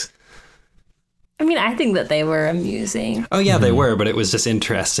scenes. I mean, I think that they were amusing. Oh yeah, they were, but it was just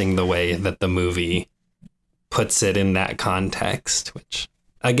interesting the way that the movie puts it in that context, which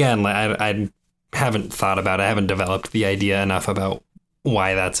again, I haven't thought about, I haven't developed the idea enough about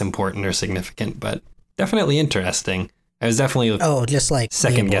why that's important or significant, but definitely interesting. I was definitely just like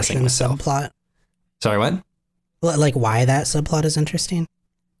second guessing myself. Subplot. Sorry, what? Like why that subplot is interesting?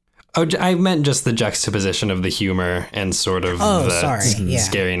 Oh, I meant just the juxtaposition of the humor and sort of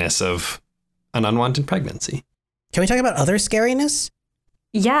scariness of an unwanted pregnancy. Can we talk about other scariness?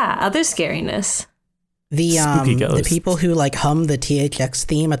 Yeah, other scariness. The people who like hum the THX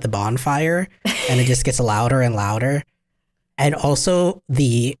theme at the bonfire, and it just gets louder and louder. And also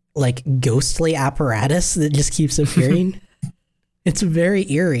the like ghostly apparatus that just keeps appearing. It's very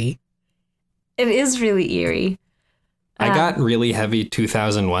eerie. It is really eerie. I got really heavy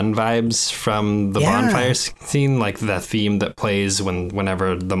 2001 vibes from the bonfire scene, like the theme that plays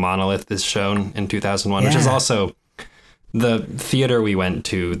whenever the monolith is shown in 2001, which is also the theater we went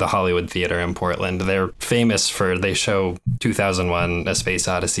to, the Hollywood Theater in Portland. They're famous they show 2001: A Space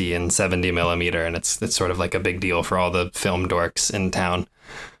Odyssey in 70 millimeter, and it's sort of like a big deal for all the film dorks in town.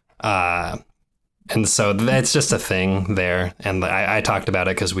 And so that's just a thing there. And I talked about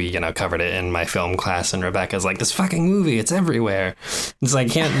it because we, covered it in my film class, and Rebecca's like, this fucking movie, it's everywhere. It's like, I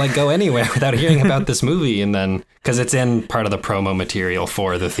can't like go anywhere without hearing about this movie. And then, because it's in part of the promo material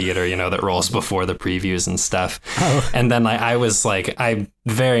for the theater, that rolls before the previews and stuff. Oh. And then I was like, I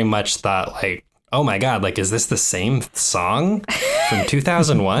very much thought like, oh my God, like, is this the same song from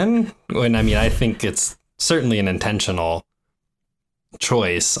 2001? When, I think it's certainly an intentional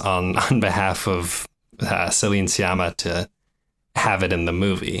choice on behalf of Celine Sciamma to have it in the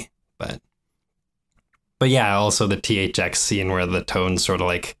movie, but yeah, also the THX scene where the tones sort of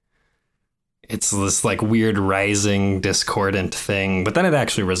like, it's this like weird rising discordant thing, but then it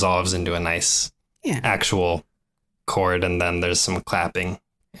actually resolves into a nice actual chord, and then there's some clapping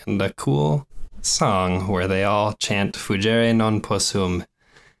and a cool song where they all chant "Fuggire non possum,"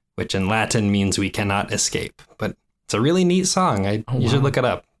 which in Latin means we cannot escape, but it's a really neat song. You should look it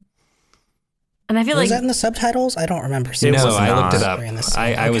up. And I feel was that in the subtitles? I don't remember seeing No, I looked it up.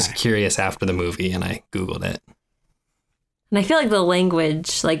 I was curious after the movie, and I Googled it. And I feel like the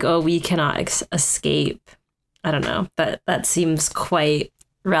language, like, oh, we cannot escape. I don't know. That seems quite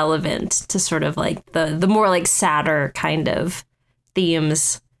relevant to sort of like the more like sadder kind of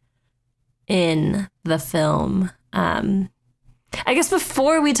themes in the film. I guess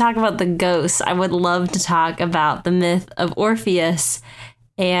before we talk about the ghosts, I would love to talk about the myth of Orpheus,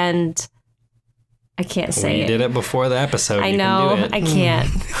 and I can't say it. We did it before the episode. I know, I can't.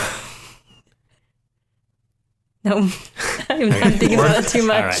 No, I'm not thinking about it too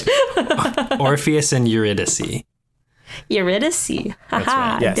much. All right. Orpheus and Eurydice. Eurydice.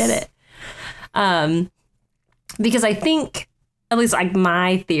 Haha, right. I did it. Because I think, at least like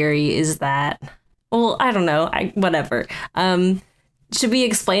my theory is that, well, I don't know. Whatever. Should we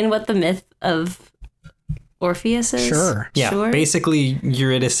explain what the myth of Orpheus is? Sure. Yeah. Sure? Basically,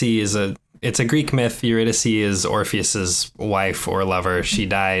 Eurydice it's a Greek myth. Eurydice is Orpheus's wife or lover. She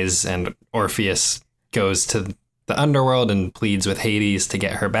dies, and Orpheus goes to the underworld and pleads with Hades to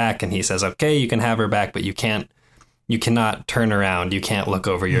get her back. And he says, okay, you can have her back, but you cannot turn around. You can't look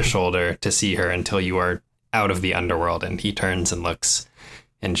over your shoulder to see her until you are out of the underworld. And he turns and looks,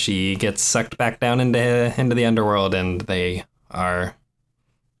 and she gets sucked back down into the underworld, and they are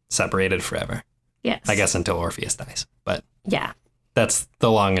separated forever. Yes. I guess until Orpheus dies. But yeah, that's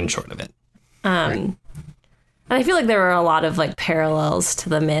the long and short of it. Right. And I feel like there were a lot of like parallels to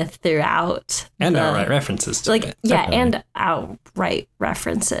the myth throughout. And outright references to like it. yeah, Definitely. and outright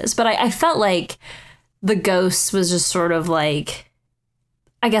references. But I felt like the ghost was just sort of like,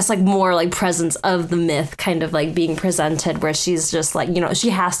 I guess like more like presence of the myth kind of like being presented, where she's just like, you know, she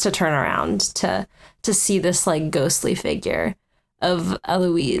has to turn around to see this like ghostly figure of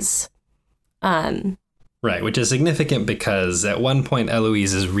Eloise. Right, which is significant because at one point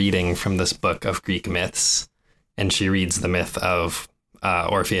Eloise is reading from this book of Greek myths, and she reads the myth of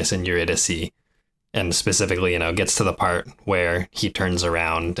Orpheus and Eurydice, and specifically, you know, gets to the part where he turns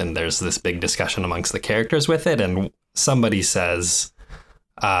around and there's this big discussion amongst the characters with it, and somebody says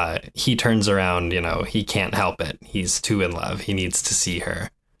he turns around, you know, he can't help it. He's too in love. He needs to see her.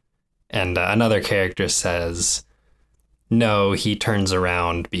 And another character says, no, he turns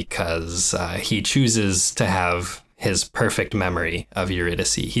around because he chooses to have his perfect memory of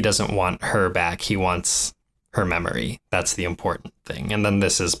Eurydice. He doesn't want her back. He wants her memory. That's the important thing. And then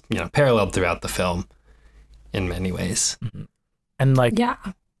this is, you know, paralleled throughout the film in many ways. And like Yeah.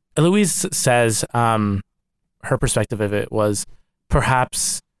 Eloise says, her perspective of it was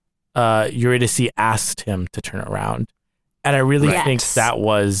perhaps Eurydice asked him to turn around. And I really Right. think Yes. that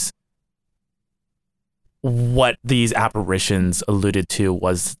was what these apparitions alluded to.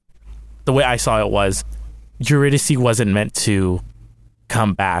 Was the way I saw it was Eurydice wasn't meant to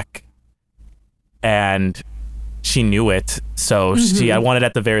come back, and she knew it. So I wanted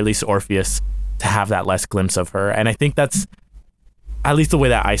at the very least Orpheus to have that last glimpse of her. And I think that's, at least the way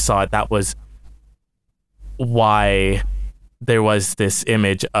that I saw it, that was why there was this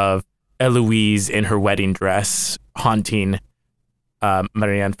image of Eloise in her wedding dress haunting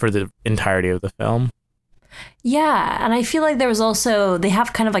Marianne for the entirety of the film. Yeah, and I feel like there was also, they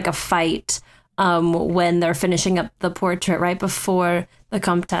have kind of like a fight when they're finishing up the portrait right before the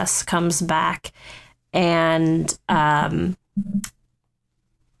Comtesse comes back. And,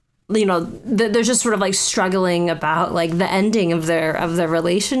 you know, they're just sort of like struggling about like the ending of their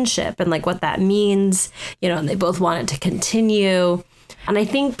relationship and like what that means, you know, and they both want it to continue. And I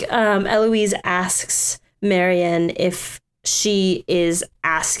think Eloise asks Marianne if she is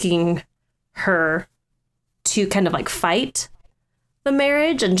asking her to kind of like fight the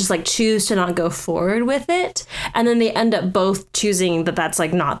marriage and just like choose to not go forward with it. And then they end up both choosing that that's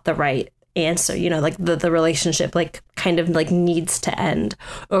like not the right answer, you know, like the relationship like kind of like needs to end,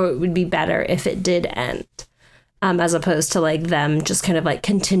 or it would be better if it did end, as opposed to like them just kind of like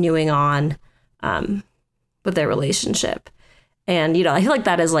continuing on with their relationship. And, you know, I feel like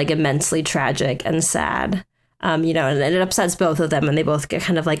that is like immensely tragic and sad, you know, and it upsets both of them, and they both get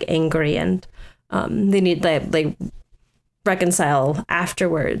kind of like angry, and they need like reconcile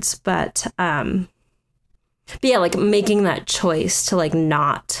afterwards. But yeah, like making that choice to like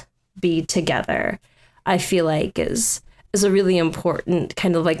not be together, I feel like is a really important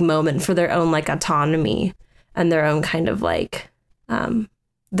kind of like moment for their own like autonomy and their own kind of like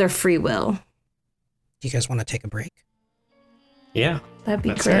their free will. Do you guys want to take a break? Yeah, That'd be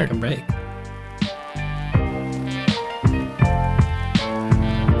let's great. take a break.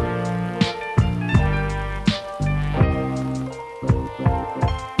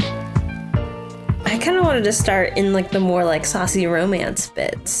 I kind of wanted to start in like the more like saucy romance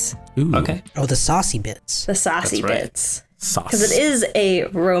bits, Ooh, Okay. Oh, the saucy bits. the saucy That's right. bits. sauce. Because it is a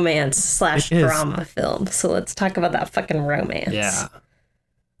romance / It is. drama film. So let's talk about that fucking romance. Yeah.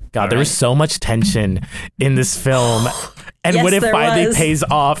 God, there was Alright. so much tension in this film, and Yes, when it there finally was. pays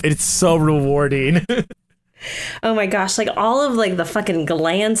off, it's so rewarding. Oh my gosh, like all of like the fucking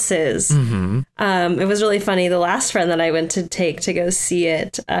glances. It was really funny. The last friend that I went to take to go see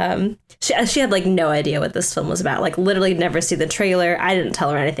it, she had like no idea what this film was about. Like literally never see the trailer. I didn't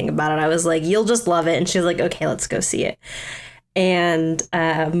tell her anything about it. I was like, you'll just love it. And she was like, okay, let's go see it. And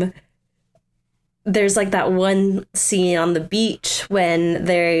there's like that one scene on the beach when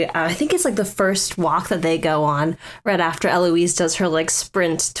they, I think it's like the first walk that they go on right after Eloise does her like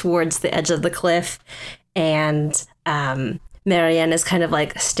sprint towards the edge of the cliff. And Marianne is kind of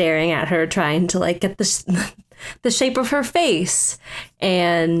like staring at her, trying to like get the shape of her face.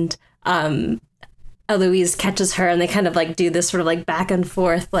 And Eloise catches her, and they kind of like do this sort of like back and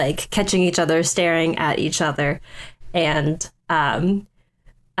forth, like catching each other, staring at each other. And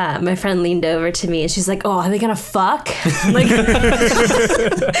my friend leaned over to me and she's like, oh, are they gonna fuck? Like, and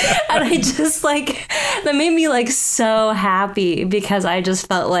I just like, that made me like so happy, because I just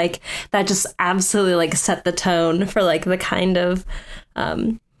felt like that just absolutely like set the tone for like the kind of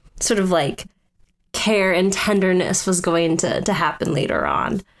sort of like care and tenderness was going to happen later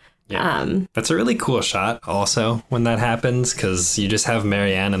on. That's a really cool shot also when that happens, because you just have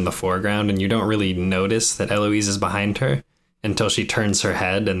Marianne in the foreground and you don't really notice that Eloise is behind her until she turns her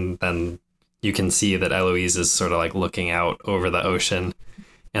head, and then you can see that Eloise is sort of like looking out over the ocean.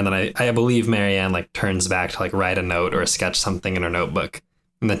 And then I believe Marianne like turns back to like write a note or sketch something in her notebook.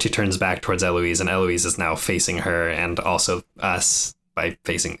 And then she turns back towards Eloise, and Eloise is now facing her and also us by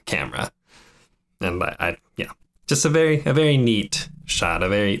facing the camera. And just a very neat shot.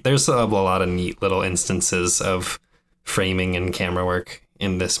 There's a lot of neat little instances of framing and camera work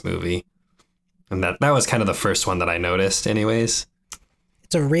in this movie. And that was kind of the first one that I noticed anyways.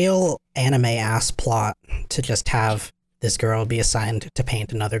 It's a real anime ass plot to just have this girl be assigned to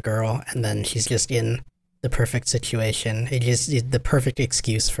paint another girl, and then she's just in the perfect situation. It is the perfect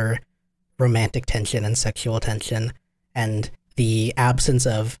excuse for romantic tension and sexual tension, and the absence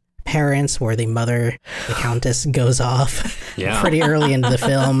of parents, where the mother, the countess, goes off pretty early into the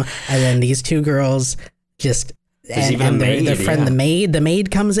film, and then these two girls just their friend, the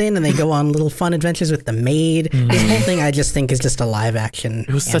maid comes in, and they go on little fun adventures with the maid. This whole thing I just think is just a live action.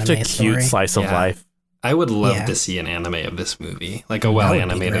 It was such a cute slice of life. I would love to see an anime of this movie, like a well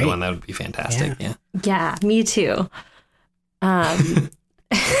animated one. That would be fantastic. Yeah, me too.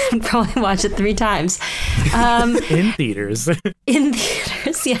 Probably watch it 3 times. In theaters. In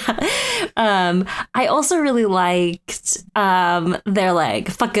theaters, yeah. I also really liked their like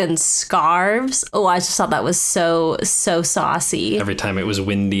fucking scarves. Oh, I just thought that was so saucy. Every time it was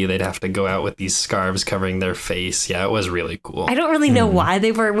windy, they'd have to go out with these scarves covering their face. Yeah, it was really cool. I don't really know why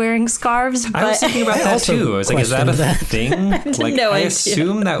they were wearing scarves, but I was thinking about that too. I was like, is that a thing? I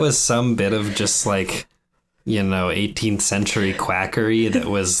assume that was some bit of just like, 18th century quackery that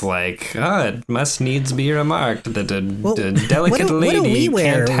was like, it must needs be remarked that a delicate lady what do we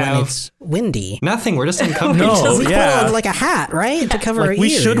wear can't have when it's windy? Nothing. We're just uncomfortable. We put on like a hat, right, to cover our ears. We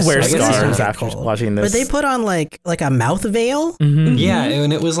should wear scarves after cool. watching this. But they put on like a mouth veil. Mm-hmm. Yeah,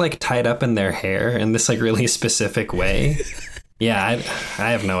 and it was like tied up in their hair in this like really specific way. Yeah, I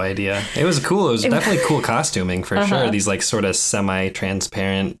have no idea. It was cool. It was definitely cool costuming for sure. These like sort of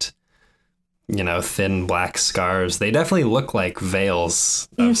semi-transparent, thin black scarves. They definitely look like veils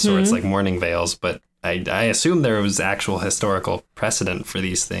of sorts, like mourning veils, but I assume there was actual historical precedent for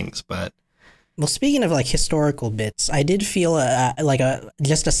these things. But well, speaking of like historical bits, I did feel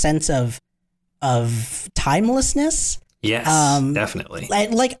just a sense of timelessness. Yes, definitely.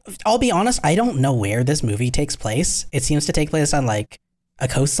 I'll be honest, I don't know where this movie takes place. It seems to take place on like a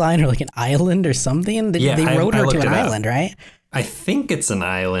coastline or like an island or something. They rode her to an island, right? I think it's an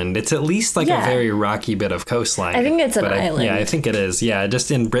island. It's at least like a very rocky bit of coastline. I think it's an island. I think it is. Yeah,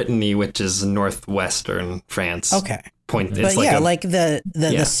 just in Brittany, which is northwestern France. Okay.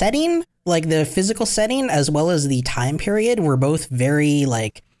 The setting, like the physical setting, as well as the time period, were both very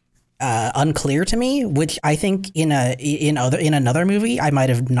like unclear to me. Which I think in another movie I might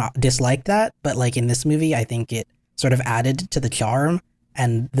have not disliked that, but like in this movie, I think it sort of added to the charm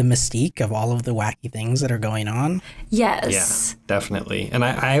and the mystique of all of the wacky things that are going on. Yes. Yeah, definitely. And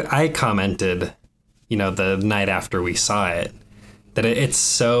I commented, the night after we saw it, that it's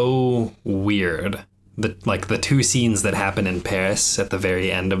so weird. The 2 scenes that happen in Paris at the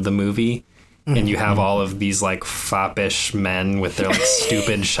very end of the movie, and you have all of these like foppish men with their like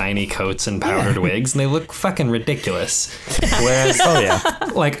stupid shiny coats and powdered wigs, and they look fucking ridiculous. Whereas,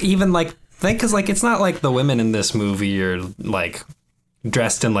 because like it's not like the women in this movie are like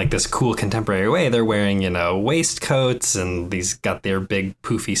dressed in like this cool contemporary way. They're wearing, waistcoats, and these got their big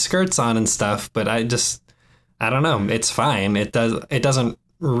poofy skirts on and stuff. But I don't know. It's fine. It doesn't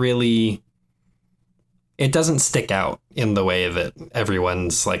stick out in the way that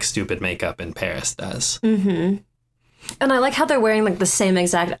everyone's like stupid makeup in Paris does. Mm-hmm. And I like how they're wearing like the same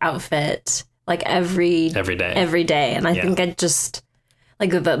exact outfit like every day. And I think I just like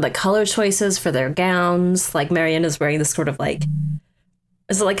the color choices for their gowns. Like Marianne is wearing this sort of like,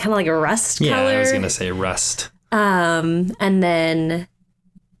 is it like kind of like a rust color? Yeah, I was going to say rust. And then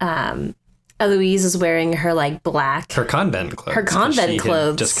Eloise is wearing her like black... Her convent clothes. Her convent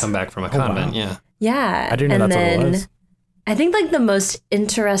clothes. Just come back from a convent, wow. Yeah. I didn't know that's what it was. I think like the most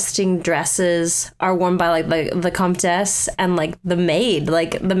interesting dresses are worn by like the Comtesse and like the maid.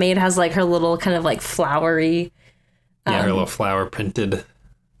 Like the maid has like her little kind of like flowery... her little flower printed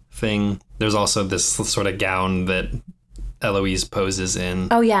thing. There's also this sort of gown that Eloise poses in.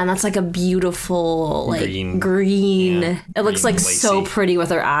 Oh yeah, and that's like a beautiful like green. Yeah, it looks like lacy. So pretty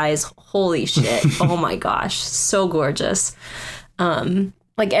with her eyes. Holy shit. Oh my gosh, so gorgeous.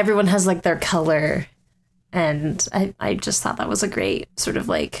 Like everyone has like their color, and I just thought that was a great sort of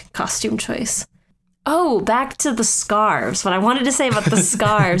like costume choice. Oh, back to the scarves. What I wanted to say about the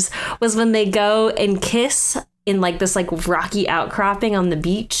scarves was when they go and kiss in like this like rocky outcropping on the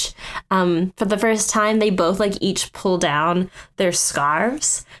beach. For the first time, they both like each pull down their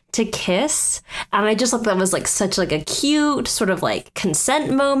scarves to kiss. And I just thought that was like such like a cute sort of like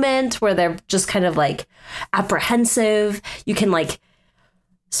consent moment where they're just kind of like apprehensive. You can like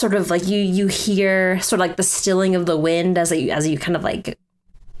sort of like you hear sort of like the stilling of the wind as you kind of like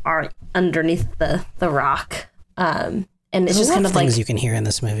are underneath the rock. And it's There's just a lot kind of of like, things you can hear in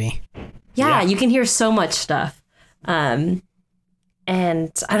this movie. yeah, you can hear so much stuff. And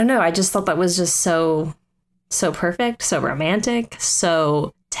I don't know, I just thought that was just so perfect, so romantic,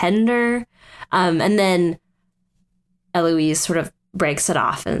 so tender. And then Eloise sort of breaks it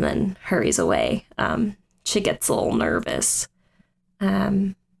off and then hurries away. She gets a little nervous.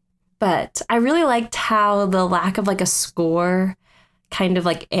 But I really liked how the lack of like a score kind of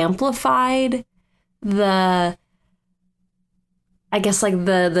like amplified the, I guess like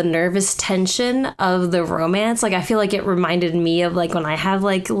the nervous tension of the romance. Like I feel like it reminded me of like when I have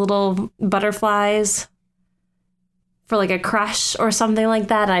like little butterflies for like a crush or something like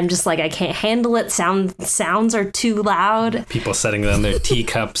that. I'm just like, I can't handle it. Sounds are too loud. People setting down their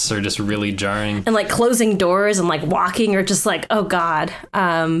teacups are just really jarring. And like closing doors and like walking are just like, oh God.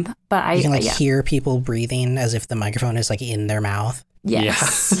 But You can like yeah. hear people breathing as if the microphone is like in their mouth.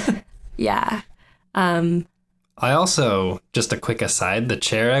 Yes. Yeah. I also, just a quick aside, the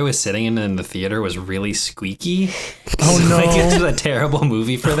chair I was sitting in the theater was really squeaky. Oh, no. Like, it's a terrible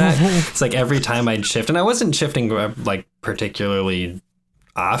movie for that. It's like every time I'd shift, and I wasn't shifting like particularly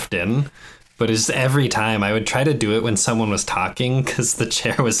often, but it's every time I would try to do it when someone was talking because the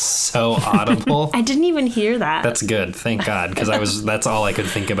chair was so audible. I didn't even hear that. That's good, thank God, because that's all I could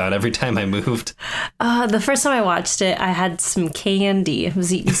think about every time I moved. The first time I watched it, I had some candy. I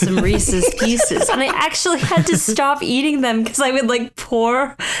was eating some Reese's Pieces, and I actually had to stop eating them because I would like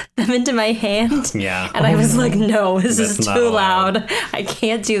pour them into my hand. Yeah. And I was like, no, this is That's not too allowed. loud. I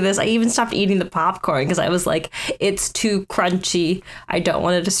can't do this. I even stopped eating the popcorn because I was like, it's too crunchy. I don't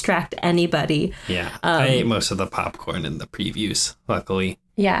want to distract anybody. Yeah, I ate most of the popcorn in the previews, luckily.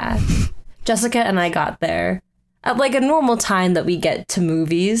 Yeah. Jessica and I got there at like a normal time that we get to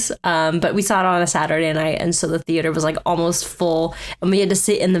movies, but we saw it on a Saturday night, and so the theater was like almost full, and we had to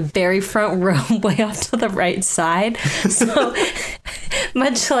sit in the very front row way off to the right side. So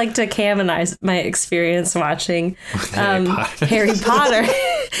much like to Cam and my experience watching Harry Potter.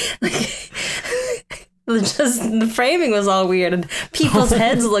 Just the framing was all weird and people's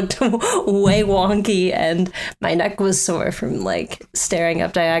heads looked way wonky and my neck was sore from like staring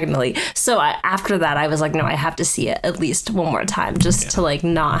up diagonally. So after that I was like, no, I have to see it at least one more time just to like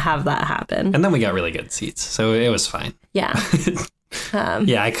not have that happen. And then we got really good seats, so it was fine. Yeah.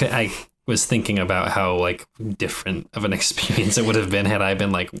 Yeah, I was thinking about how like different of an experience it would have been had I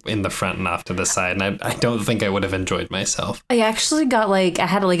been like in the front and off to the side, and I don't think I would have enjoyed myself. I actually got like, I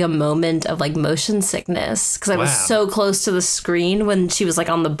had like a moment of like motion sickness because I was Wow. so close to the screen when she was like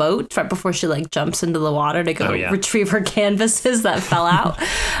on the boat right before she like jumps into the water to go retrieve her canvases that fell out.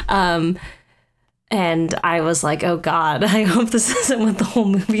 And I was like, oh God, I hope this isn't what the whole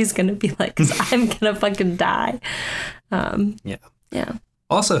movie is going to be like because I'm going to fucking die. Yeah.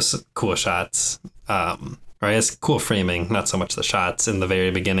 Also, cool shots, or I guess cool framing, not so much the shots in the very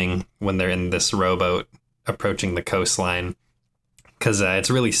beginning when they're in this rowboat approaching the coastline, because it's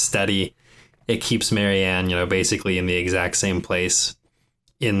really steady. It keeps Marianne, basically in the exact same place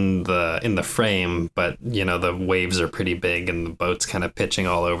in the frame, but the waves are pretty big and the boat's kind of pitching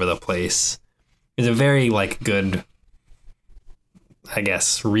all over the place. It's a very like good, I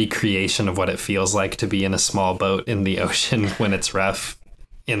guess, recreation of what it feels like to be in a small boat in the ocean when it's rough.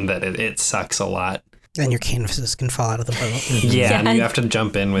 In that it sucks a lot. And your canvases can fall out of the boat. Yeah, and you have to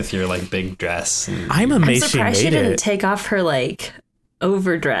jump in with your like big dress. And, I'm I'm amazed she surprised she made didn't it. take off her like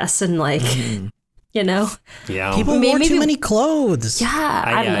overdress and like, yeah. People wore Maybe- too many clothes. yeah,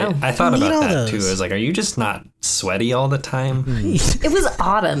 I don't know. I thought You need about all that too. those. I was like, are you just not sweaty all the time? It was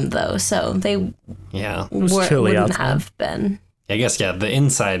autumn though, so they Yeah. was chilly wouldn't outside. have been. I guess, yeah, the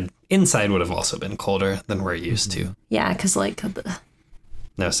inside would have also been colder than we're used to. Yeah, because like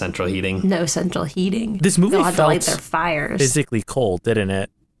No central heating. no central heating. This movie They'll have to light felt their fires. physically cold, didn't it?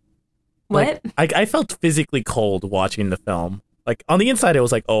 What? Like, I felt physically cold watching the film. Like on the inside, it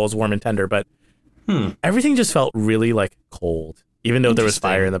was like, oh, it was warm and tender, but everything just felt really like cold, even though there was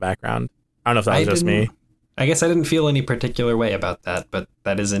fire in the background. I don't know if that was just me. I guess I didn't feel any particular way about that, but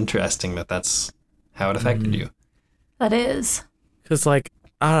that is interesting that's how it affected you. That is. Because like,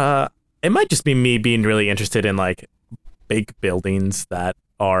 it might just be me being really interested in like big buildings that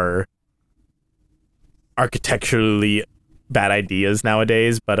are architecturally bad ideas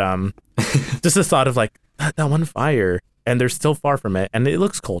nowadays, but just the thought of like that one fire and they're still far from it and it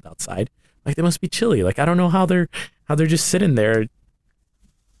looks cold outside. Like they must be chilly. Like I don't know how they're just sitting there,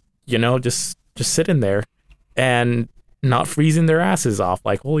 you know, just sitting there and not freezing their asses off.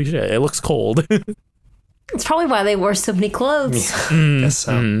 Like holy shit, it looks cold. It's probably why they wore so many clothes. Guess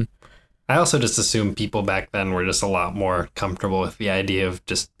so. I also just assume people back then were just a lot more comfortable with the idea of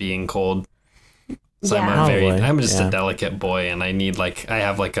just being cold. So Yeah. I'm just a delicate boy, and I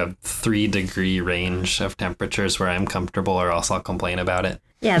have like a 3-degree range of temperatures where I'm comfortable, or else I'll complain about it.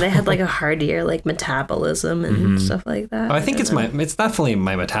 Yeah, they had like a hardier like metabolism and stuff like that. Oh, I think it's definitely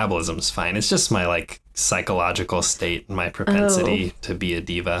my metabolism's fine. It's just my like psychological state and my propensity to be a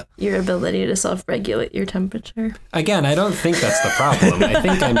diva. Your ability to self-regulate your temperature. Again, I don't think that's the problem. I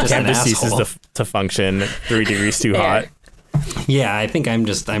think I'm just an Campus asshole. ceases to function 3 degrees too hot. Yeah, I think I'm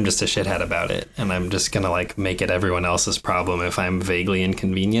just a shithead about it, and I'm just gonna like make it everyone else's problem if I'm vaguely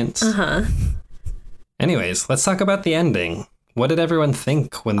inconvenienced. Anyways, let's talk about the ending. What did everyone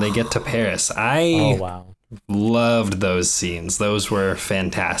think when they get to Paris? Oh wow. Loved those scenes. Those were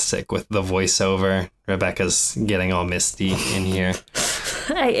fantastic with the voiceover. Rebecca's getting all misty in here.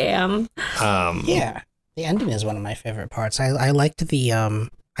 I am. Yeah, the ending is one of my favorite parts. I liked the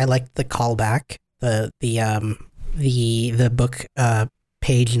callback, the book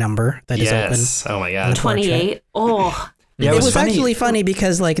page number that is open. Yes. Oh my god. 28. Oh. Yeah, it was funny. actually funny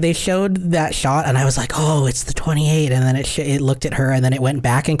because like they showed that shot and I was like, oh, it's the 28, and then it looked at her and then it went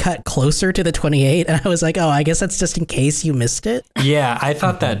back and cut closer to the 28, and I was like, oh, I guess that's just in case you missed it. Yeah, I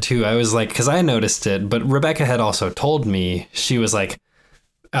thought that too. I was like, because I noticed it, but Rebecca had also told me, she was like,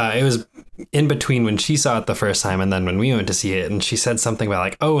 it was in between when she saw it the first time and then when we went to see it, and she said something about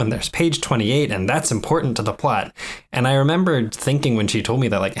like, oh, and there's page 28 and that's important to the plot. And I remembered thinking when she told me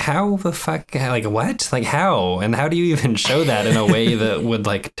that, like, how the fuck, like what, like how, and how do you even show that in a way that would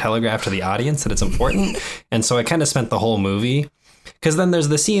like telegraph to the audience that it's important? And so I kind of spent the whole movie, because then there's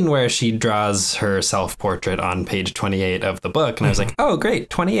the scene where she draws her self-portrait on page 28 of the book, and I was like, oh great,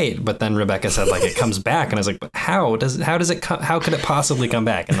 28. But then Rebecca said like it comes back, and I was like, but how could it possibly come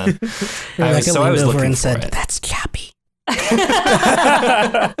back? And then I was over looking and for said, it. that's Chappie.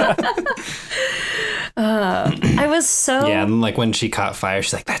 I was so... Yeah, and like when she caught fire,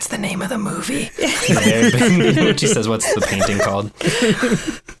 she's like, that's the name of the movie. She says, what's the painting called?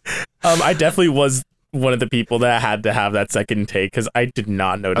 I definitely was one of the people that had to have that second take because I did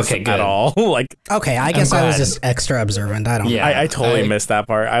not notice it good. at all. Like, Okay, I guess I was glad. just extra observant. I don't know. Yeah, I totally missed that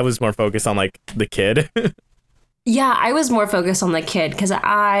part. I was more focused on like the kid. Yeah, I was more focused on the kid because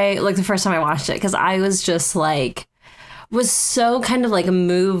the first time I watched it, because I was just like, was so kind of like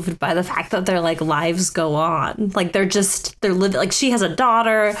moved by the fact that their like lives go on. Like they're living, like she has a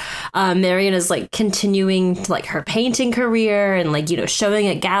daughter. Marion is like continuing to like her painting career and like, you know, showing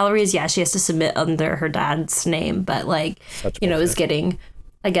at galleries. Yeah, she has to submit under her dad's name, but like, you know, is getting,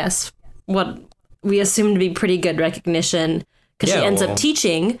 I guess, what we assume to be pretty good recognition. Because she ends up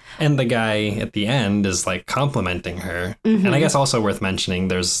teaching. And the guy at the end is like complimenting her. And I guess also worth mentioning,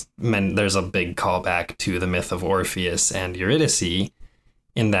 there's a big callback to the myth of Orpheus and Eurydice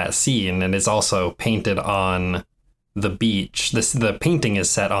in that scene. And it's also painted on the beach. The painting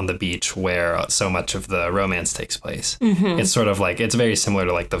is set on the beach where so much of the romance takes place. It's sort of like, it's very similar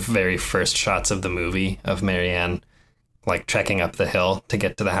to like the very first shots of the movie of Marianne like trekking up the hill to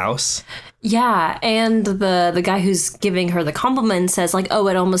get to the house. Yeah, and the guy who's giving her the compliment says like, oh,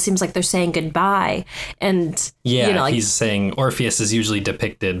 it almost seems like they're saying goodbye. And yeah, you know, like, he's saying Orpheus is usually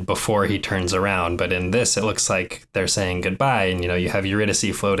depicted before he turns around, but in this it looks like they're saying goodbye. And you know, you have Eurydice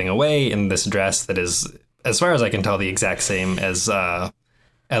floating away in this dress that is, as far as I can tell, the exact same as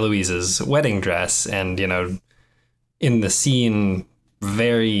Eloise's wedding dress. And you know, in the scene,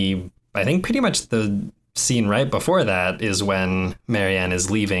 I think pretty much the scene right before that is when Marianne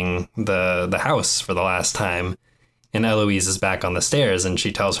is leaving the house for the last time, and Eloise is back on the stairs and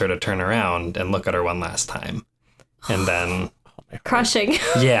she tells her to turn around and look at her one last time. And then crushing.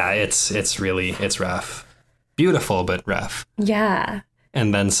 Yeah, it's rough. Beautiful, but rough. Yeah.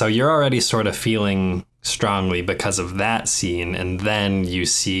 And then so you're already sort of feeling strongly because of that scene, and then you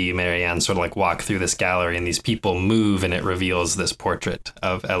see Marianne sort of like walk through this gallery and these people move and it reveals this portrait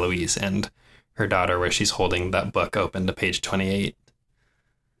of Eloise and her daughter where she's holding that book open to page 28.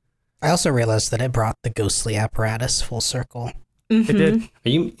 I also realized that it brought the ghostly apparatus full circle. It did.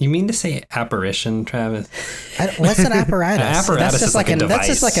 You mean to say apparition, Travis? What's an apparatus? An apparatus that's just is like a device. That's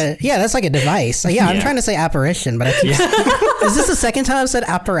just like that's like a device. Yeah, I'm trying to say apparition, but is this the second time I've said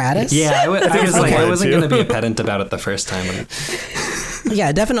apparatus? Yeah, I was like, I wasn't too. going to be a pedant about it the first time.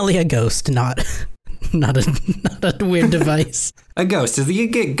 Yeah, definitely a ghost, not not a weird device. A ghost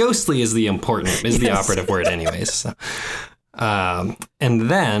is ghostly is the Yes. operative word anyways. So. And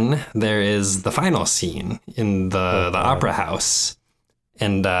then there is the final scene in the opera house.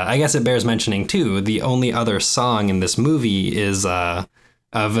 And I guess it bears mentioning, too, the only other song in this movie is a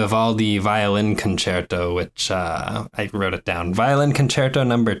Vivaldi violin concerto, which I wrote it down. Violin concerto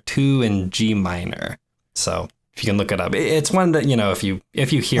number 2 in G minor. So if you can look it up, it's one that, if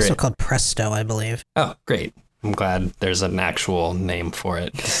you hear Also it. called Presto, I believe. Oh, great. I'm glad there's an actual name for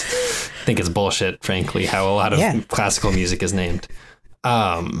it. I think it's bullshit, frankly, how a lot of classical music is named.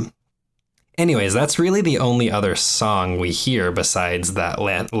 Anyways, that's really the only other song we hear besides that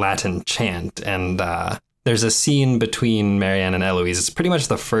Latin chant. And there's a scene between Marianne and Eloise. It's pretty much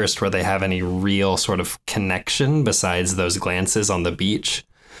the first where they have any real sort of connection besides those glances on the beach,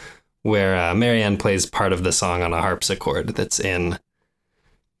 where Marianne plays part of the song on a harpsichord that's in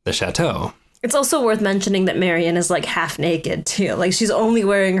the chateau. It's also worth mentioning that Marianne is like half naked too. Like she's only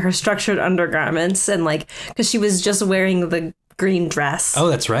wearing her structured undergarments and like because she was just wearing the green dress. Oh,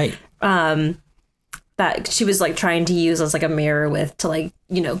 that's right. That she was like trying to use as like a mirror with to like,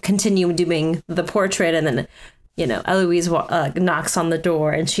 continue doing the portrait. And then, Eloise knocks on the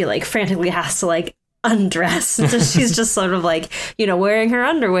door and she like frantically has to like undress. So she's just sort of like, wearing her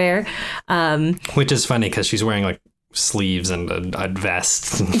underwear. Which is funny because she's wearing like sleeves and a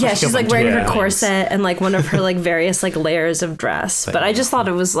vest. And, yeah, she's like wearing her things. corset and like one of her like various like layers of dress. But I just thought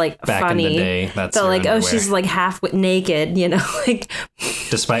it was like Back funny. in the day, that's so her like, underwear. she's like half naked, like.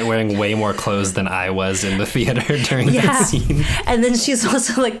 Despite wearing way more clothes than I was in the theater during Yeah. that scene. And then she's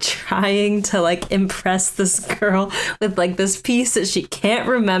also like trying to like impress this girl with like this piece that she can't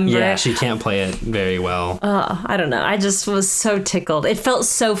remember. Yeah, she can't play it very well. I don't know. I just was so tickled. It felt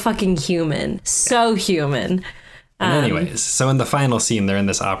so fucking human. So human. And anyways, so in the final scene, they're in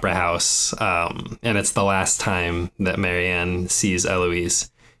this opera house, and it's the last time that Marianne sees Eloise,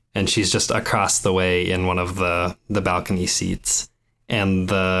 and she's just across the way in one of the balcony seats, and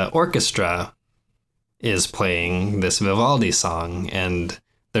the orchestra is playing this Vivaldi song, and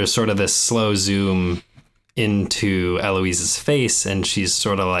there's sort of this slow zoom into Eloise's face, and she's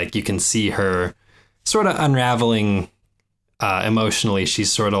sort of like, you can see her sort of unraveling emotionally.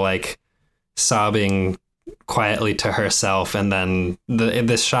 She's sort of like sobbing quietly to herself, and then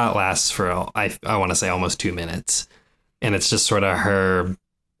this shot lasts for I want to say almost 2 minutes, and it's just sort of her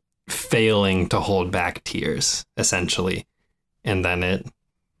failing to hold back tears essentially, and then it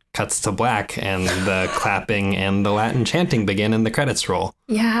cuts to black and the clapping and the Latin chanting begin and the credits roll.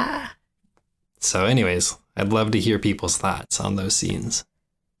 Yeah. So anyways, I'd love to hear people's thoughts on those scenes.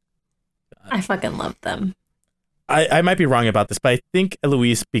 I fucking love them. I might be wrong about this, but I think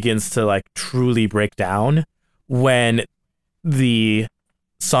Eloise begins to like truly break down when the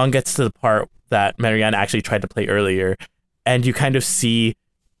song gets to the part that Marianne actually tried to play earlier, and you kind of see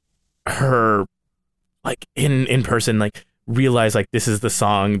her like in person, like realize like this is the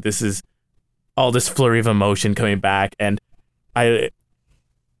song, this is all this flurry of emotion coming back, and I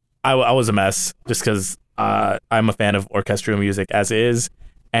was a mess just because I'm a fan of orchestral music as is,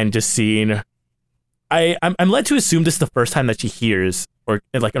 and just seeing. I'm led to assume this is the first time that she hears or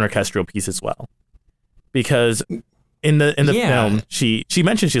like an orchestral piece as well, because in the film she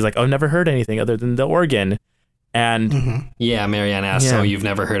mentioned she's like, oh, I've never heard anything other than the organ, and Yeah, Marianne asks, "Oh, you've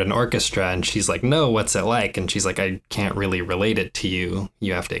never heard an orchestra?" And she's like, "No, what's it like?" And she's like, "I can't really relate it to you.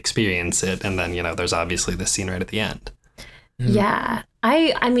 You have to experience it." And then there's obviously this scene right at the end. Yeah.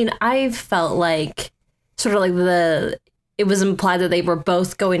 I mean, I felt like sort of like it was implied that they were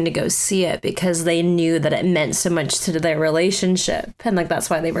both going to go see it because they knew that it meant so much to their relationship. And like, that's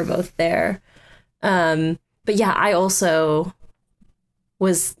why they were both there. But yeah, I also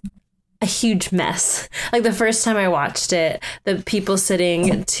was a huge mess. Like the first time I watched it, the people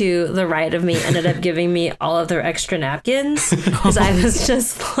sitting to the right of me ended up giving me all of their extra napkins because I was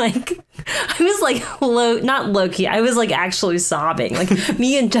just like, not low-key, I was like actually sobbing. Like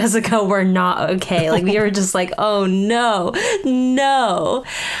me and Jessica were not okay. Like we were just like, oh no.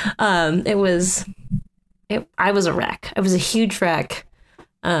 I was a wreck. I was a huge wreck.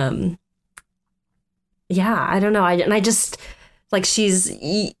 Yeah, I don't know. I just like she's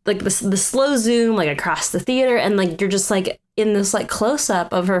like the slow zoom like across the theater, and like you're just like in this like close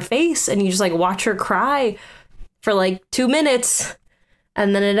up of her face, and you just like watch her cry for like 2 minutes,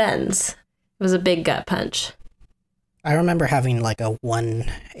 and then it ends. It was a big gut punch. I remember having like a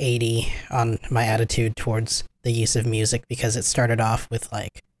 180 on my attitude towards the use of music because it started off with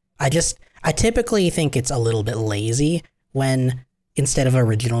like, I typically think it's a little bit lazy when instead of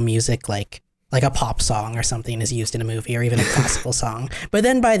original music, like a pop song or something is used in a movie or even a classical song. But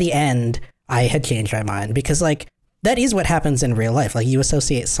then by the end, I had changed my mind, because like that is what happens in real life. Like you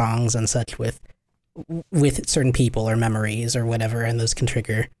associate songs and such with certain people or memories or whatever, and those can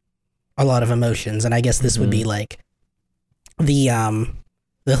trigger a lot of emotions. And I guess this would be like the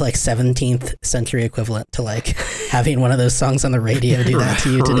like 17th century equivalent to like having one of those songs on the radio do that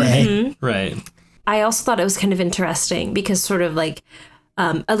to you today. Right. I also thought it was kind of interesting because sort of like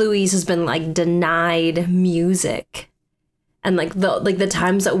Eloise has been like denied music, and like the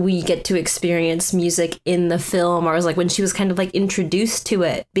times that we get to experience music in the film, or was like when she was kind of like introduced to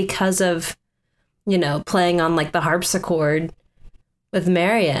it because of, you know, playing on like the harpsichord with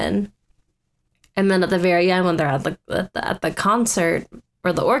Marion. And then at the very end when they're at the concert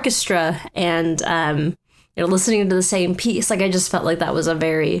or the orchestra and you know, listening to the same piece, like I just felt like that was a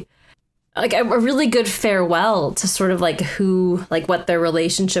very like a really good farewell to sort of like who, like what their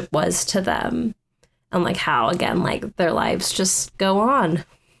relationship was to them, and like how again like their lives just go on.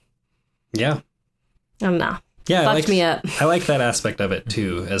 Yeah. I don't know. Yeah, Fucked me up. I like that aspect of it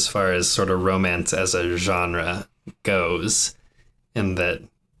too, as far as sort of romance as a genre goes, in that,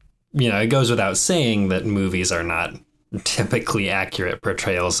 you know, it goes without saying that movies are not typically accurate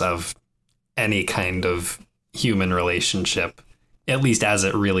portrayals of any kind of human relationship, at least as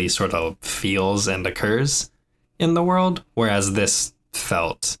it really sort of feels and occurs in the world, whereas this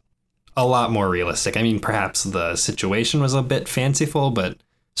felt a lot more realistic. I mean, perhaps the situation was a bit fanciful, but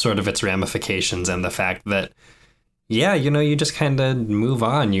sort of its ramifications and the fact that, yeah, you know, you just kind of move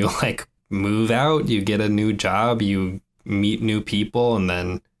on. You like move out, you get a new job, you meet new people, and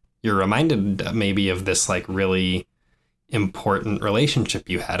then you're reminded maybe of this like really important relationship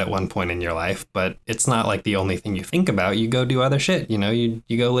you had at one point in your life, but it's not like the only thing you think about. You go do other shit, you know, you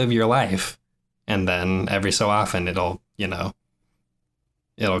go live your life, and then every so often it'll, you know,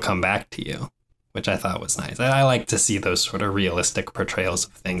 it'll come back to you, which I thought was nice. I like to see those sort of realistic portrayals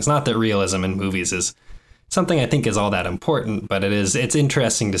of things. Not that realism in movies is something I think is all that important, but it's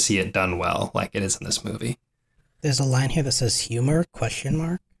interesting to see it done well, like it is in this movie. There's a line here that says humor ?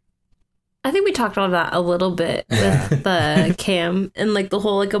 I think we talked about that a little bit with the Cam and like the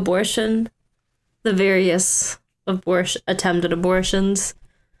whole like abortion, the various attempted abortions,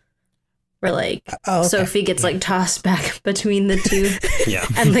 where like Sophie gets like tossed back between the two, Yeah.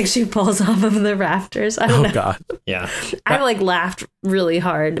 and like she falls off of the rafters. I don't know. God. Yeah. I like laughed really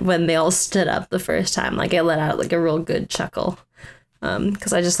hard when they all stood up the first time. Like I let out like a real good chuckle,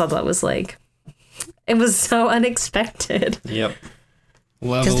 because I just thought that was like, it was so unexpected. Yep.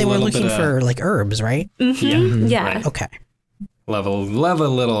 Because they were looking for like herbs, right? Mm-hmm. Yeah. Right. Okay. Love a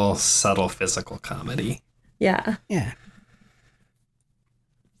little subtle physical comedy. Yeah. Yeah.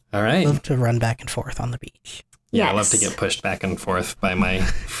 All right. Love to run back and forth on the beach. Yeah, I Yes. love to get pushed back and forth by my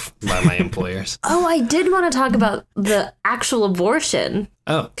employers. Oh, I did want to talk about the actual abortion,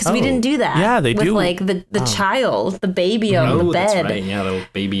 Oh. because we didn't do that. Yeah, they with do. like the child, the baby on the bed. That's right. Yeah, the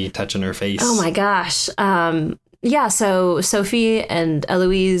baby touching her face. Oh my gosh. Yeah, so Sophie and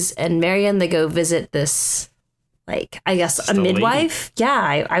Eloise and Marion, they go visit this, like, I guess Just a a lady. midwife.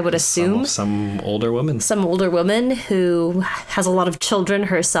 Yeah, I would assume. Some older woman. Some older woman who has a lot of children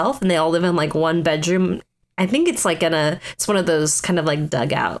herself, and they all live in like one bedroom. I think it's like it's one of those kind of like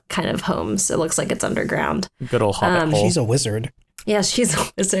dugout kind of homes. It looks like it's underground. Good old hobbit hole. She's a wizard. Yeah, she's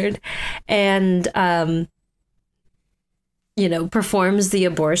a wizard. And, you know, performs the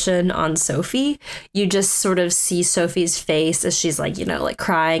abortion on Sophie. You just sort of see Sophie's face as she's like, you know, like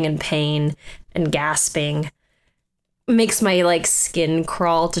crying in pain and gasping. Makes my like skin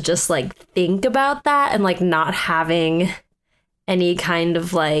crawl to just like think about that, and like not having any kind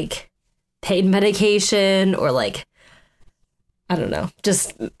of like pain medication or like, I don't know,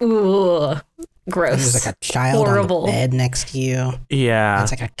 just gross. There's like a child horrible on the bed next to you. Yeah.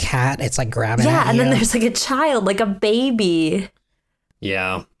 It's like a cat. It's like grabbing Yeah, at and you. then there's like a child, like a baby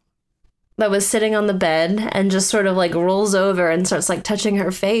Yeah. that was sitting on the bed and just sort of like rolls over and starts like touching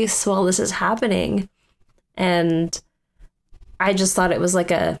her face while this is happening. And I just thought it was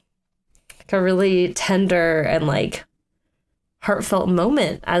like a really tender and like heartfelt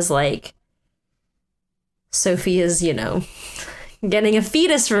moment as like Sophie is, you know, getting a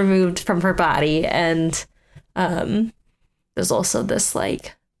fetus removed from her body. And there's also this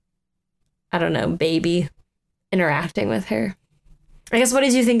like, I don't know, baby interacting with her. I guess, what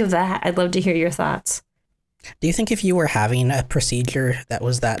did you think of that? I'd love to hear your thoughts. Do you think if you were having a procedure that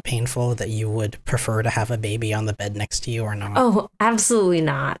was that painful that you would prefer to have a baby on the bed next to you or not? Oh, absolutely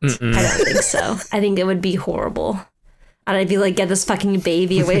not. I don't think so. I think it would be horrible. And I'd be like, get this fucking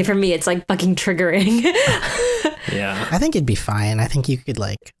baby away from me. It's like fucking triggering. Yeah. I think it'd be fine. I think you could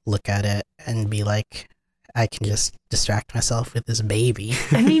like look at it and be like, I can just distract myself with this baby.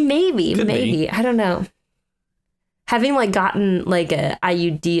 I mean, maybe, Could maybe. be. I don't know. Having like gotten like a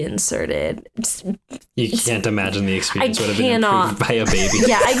IUD inserted. You can't imagine the experience I would have been cannot. improved by a baby.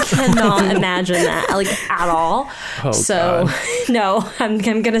 Yeah, I cannot imagine that like at all. Oh, So God. no, I'm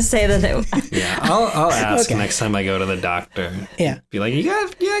gonna say that it. Yeah, I'll ask Okay. next time I go to the doctor. Yeah. Be like, you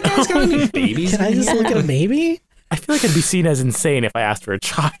guys got any babies? Can I just look at a baby? I feel like I'd be seen as insane if I asked for a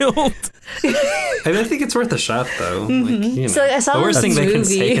child. I think it's worth a shot, though. Like, you know, So I saw the worst this thing they can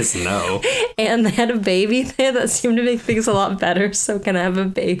say movie. is no. And they had a baby there that seemed to make things a lot better. So can I have a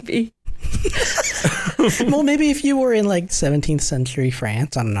baby? Well, maybe if you were in like 17th century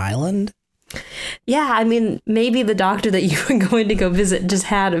France on an island. Yeah, I mean, maybe the doctor that you were going to go visit just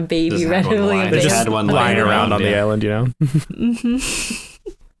had a baby Just had one readily lying- available. just had one lying around on the yeah. island, you know?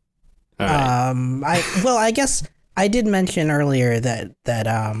 All right. I guess I did mention earlier that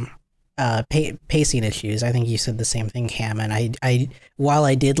pacing issues. I think you said the same thing, Cam. And I while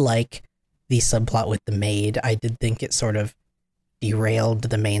I did like the subplot with the maid, I did think it sort of derailed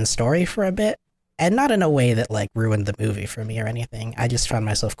the main story for a bit, and not in a way that like ruined the movie for me or anything. I just found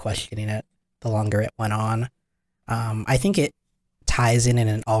myself questioning it the longer it went on. I think it ties in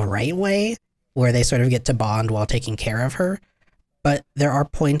an all right way where they sort of get to bond while taking care of her. But there are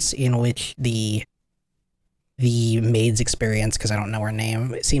points in which the maid's experience, because I don't know her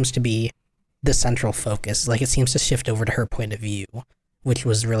name, it seems to be the central focus. Like it seems to shift over to her point of view, which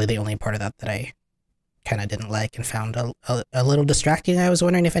was really the only part of that I kind of didn't like and found a little distracting. I was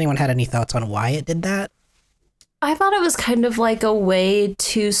wondering if anyone had any thoughts on why it did that. I thought it was kind of like a way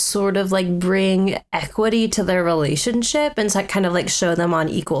to sort of like bring equity to their relationship and to kind of like show them on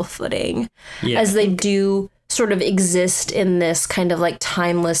equal footing Yeah. as they do sort of exist in this kind of like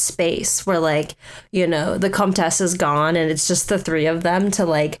timeless space where like, you know, the Comtesse is gone and it's just the three of them to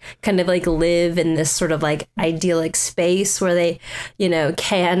like kind of like live in this sort of like idyllic space where they, you know,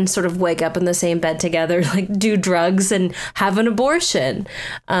 can sort of wake up in the same bed together, like do drugs and have an abortion.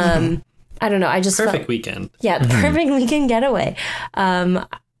 I don't know. I just Perfect felt, weekend. yeah, perfect weekend getaway.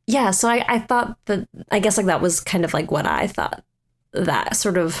 Yeah, so I thought that, I guess like that was kind of like what I thought that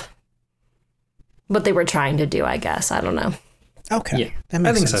sort of what they were trying to do, I guess. I don't know. Okay. Yeah, that I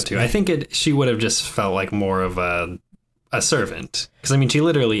makes think sense so to too. me. I think she would have just felt like more of a servant, because I mean, she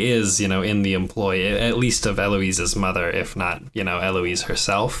literally is, you know, in the employ at least of Eloise's mother, if not, you know, Eloise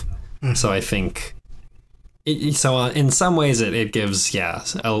herself. So I think, so in some ways, it gives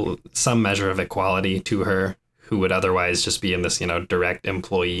some measure of equality to her, who would otherwise just be in this, you know, direct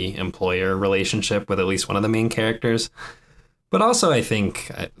employee-employer relationship with at least one of the main characters. But also, I think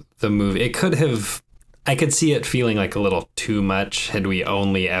the movie, I could see it feeling like a little too much had we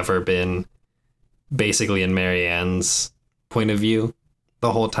only ever been basically in Marianne's point of view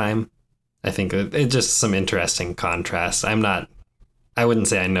the whole time. I think it's just some interesting contrast. I wouldn't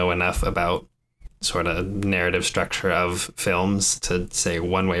say I know enough about sort of narrative structure of films to say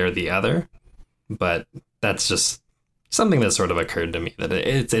one way or the other, but that's just something that sort of occurred to me, that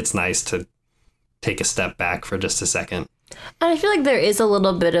it's nice to take a step back for just a second. And I feel like there is a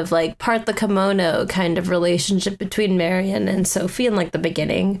little bit of like part the kimono kind of relationship between Marion and Sophie in like the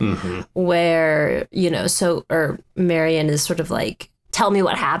beginning, where, you know, Marion is sort of like, tell me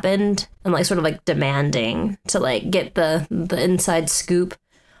what happened, and like sort of like demanding to like get the inside scoop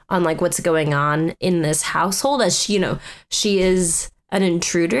on like what's going on in this household, as she, you know, she is an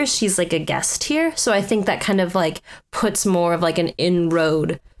intruder. She's like a guest here. So I think that kind of like puts more of like an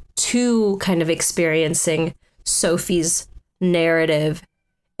inroad to kind of experiencing Sophie's narrative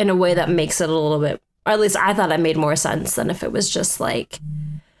in a way that makes it a little bit, or at least I thought it made more sense than if it was just like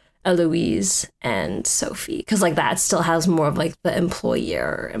Eloise and Sophie, because like that still has more of like the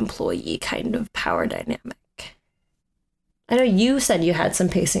employer-employee kind of power dynamic. I know you said you had some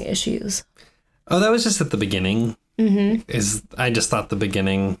pacing issues. Oh, that was just at the beginning. I just thought the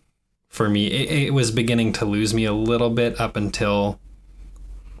beginning, for me, it was beginning to lose me a little bit up until,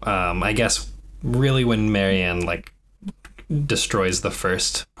 I guess, really when Marianne like destroys the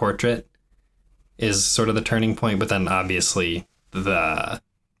first portrait is sort of the turning point. But then obviously the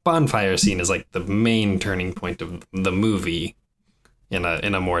bonfire scene is like the main turning point of the movie in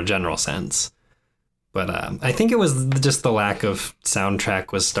a more general sense. But I think it was just the lack of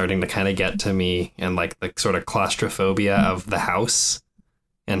soundtrack was starting to kind of get to me, and like the sort of claustrophobia of the house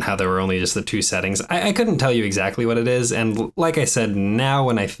and how there were only just the two settings. I couldn't tell you exactly what it is. And like I said, now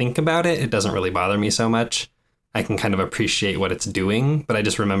when I think about it, it doesn't really bother me so much. I can kind of appreciate what it's doing. But I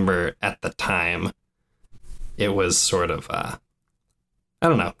just remember at the time, it was sort of, I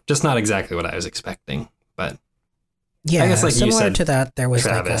don't know, just not exactly what I was expecting. But Yeah, I guess like you similar said, to that, there was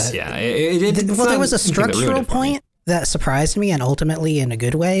Travis, like a, yeah. there was a structural point that surprised me, and ultimately in a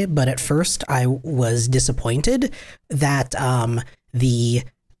good way. But at first, I was disappointed that the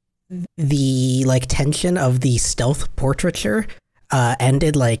like tension of the stealth portraiture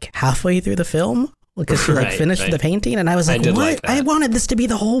ended like halfway through the film because she like finished the painting, and I was like, what? I wanted this to be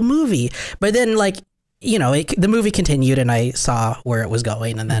the whole movie, but then like the movie continued, and I saw where it was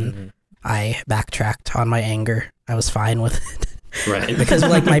going, and then I backtracked on my anger. I was fine with it. Right. Because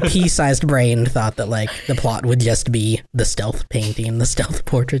like my pea-sized brain thought that like the plot would just be the stealth painting, the stealth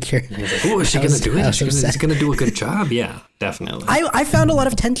portraiture. Oh, is she going to do it? She's going to do a good job? Yeah, definitely. I found a lot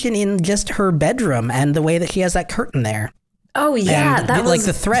of tension in just her bedroom and the way that she has that curtain there. Oh yeah, and that was like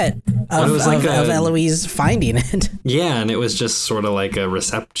the threat of Eloise finding it. Yeah, and it was just sort of like a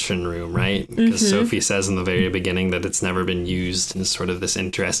reception room, right? Because Sophie says in the very beginning that it's never been used in sort of this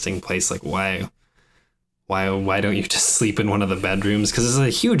interesting place. Like, why don't you just sleep in one of the bedrooms? Because it's a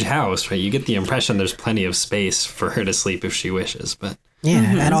huge house, right? You get the impression there's plenty of space for her to sleep if she wishes, but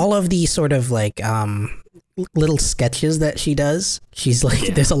yeah, and all of the sort of like little sketches that she does, she's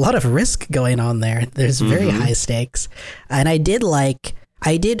like, there's a lot of risk going on there. There's very high stakes, and I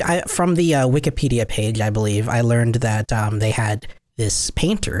from the Wikipedia page, I believe I learned that they had this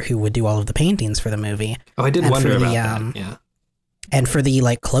painter who would do all of the paintings for the movie. Oh, I did wonder about that. Yeah. And for the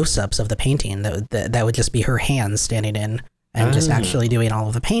like close-ups of the painting, that would just be her hands standing in and just actually doing all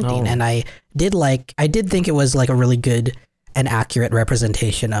of the painting. And I did think it was like a really good and accurate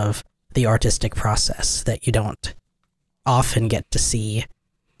representation of the artistic process that you don't often get to see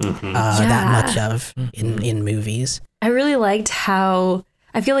that much of in movies. I really liked how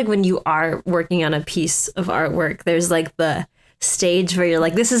I feel like when you are working on a piece of artwork, there's like the stage where you're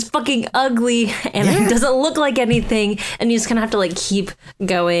like, this is fucking ugly and it doesn't look like anything, and you just kind of have to like keep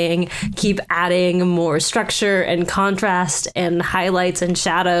going, keep adding more structure and contrast and highlights and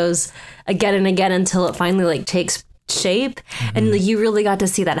shadows again and again until it finally like takes shape. And like, you really got to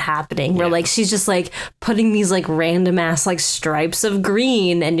see that happening where like she's just like putting these like random ass like stripes of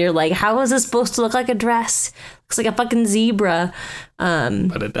green, and you're like, how is this supposed to look like a dress? Looks like a fucking zebra.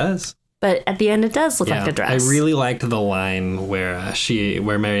 But it does. But at the end, it does look like a dress. I really liked the line where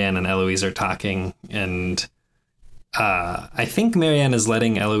Marianne and Eloise are talking, and I think Marianne is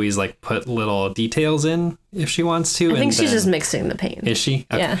letting Eloise like put little details in if she wants to. I think she's just mixing the paint. Is she?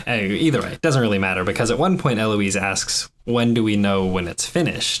 Okay. Yeah. Either way, it doesn't really matter, because at one point Eloise asks, "When do we know when it's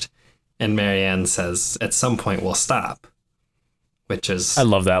finished?" And Marianne says, "At some point we'll stop." Which is, I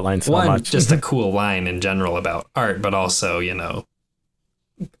love that line so much. Just a cool line in general about art, but also,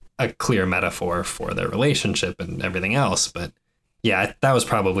 a clear metaphor for their relationship and everything else. But yeah, that was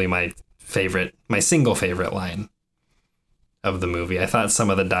probably my single favorite line of the movie. I thought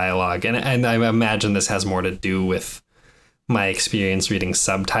some of the dialogue, and I imagine this has more to do with my experience reading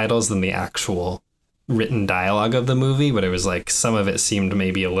subtitles than the actual written dialogue of the movie, but it was like some of it seemed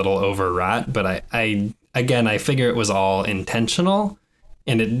maybe a little overwrought, but I figure it was all intentional,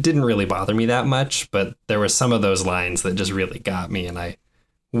 and it didn't really bother me that much, but there were some of those lines that just really got me, and I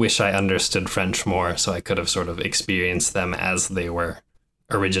wish I understood French more so I could have sort of experienced them as they were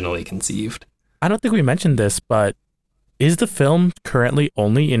originally conceived. I don't think we mentioned this, but is the film currently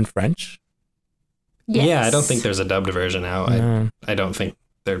only in French? Yes. Yeah, I don't think there's a dubbed version out. No. I don't think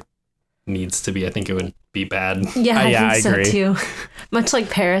there needs to be. I think it would be bad. Yeah, I think agree. so too. Much like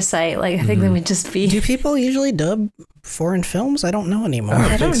Parasite, like I think they would just be. Do people usually dub foreign films? I don't know anymore.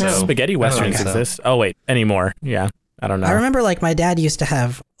 I don't know. Spaghetti westerns so. exist. Oh wait, anymore? Yeah, I don't know. I remember like my dad used to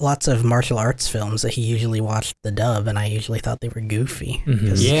have lots of martial arts films that he usually watched the dub, and I usually thought they were goofy.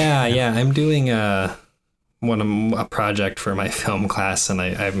 Yeah. I'm doing a project for my film class, and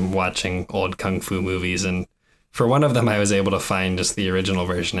I'm watching old kung fu movies, and for one of them I was able to find just the original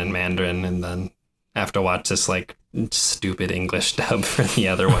version in Mandarin, and then I have to watch this like stupid English dub for the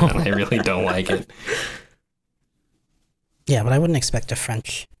other one, and I really don't like it. Yeah, but I wouldn't expect a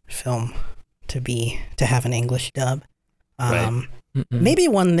French film to have an English dub. Right. Maybe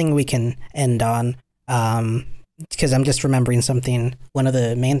one thing we can end on, because I'm just remembering something, one of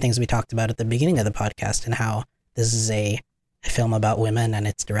the main things we talked about at the beginning of the podcast, and how this is a film about women and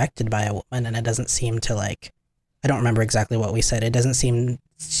it's directed by a woman, and it doesn't seem to like, I don't remember exactly what we said. It doesn't seem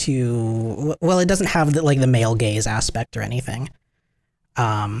to, well, it doesn't have the male gaze aspect or anything.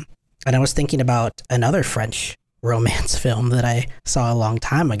 And I was thinking about another French romance film that I saw a long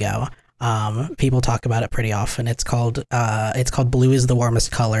time ago. People talk about it pretty often. It's called Blue is the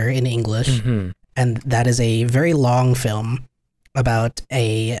Warmest Color in English. Mm-hmm. And that is a very long film about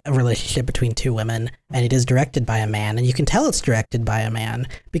a relationship between two women, and it is directed by a man, and you can tell it's directed by a man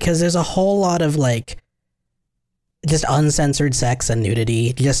because there's a whole lot of like just uncensored sex and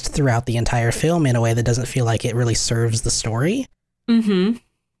nudity just throughout the entire film in a way that doesn't feel like it really serves the story. Mm-hmm.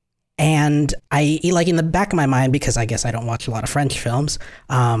 And I, like, in the back of my mind, because I guess I don't watch a lot of French films,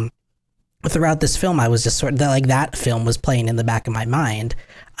 throughout this film, I was just sort of, like, that film was playing in the back of my mind.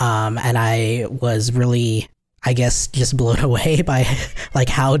 And I was really, I guess, just blown away by, like,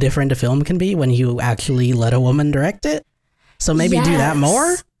 how different a film can be when you actually let a woman direct it. So maybe do that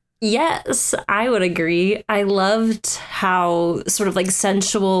more? Yes, I would agree. I loved how sort of like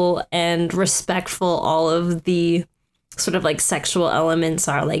sensual and respectful all of the sort of like sexual elements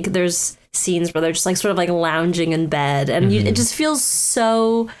are. Like there's scenes where they're just like sort of like lounging in bed and it just feels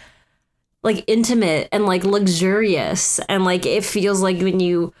so like intimate and like luxurious. And like it feels like when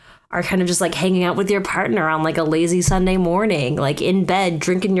you are kind of just like hanging out with your partner on like a lazy Sunday morning, like in bed,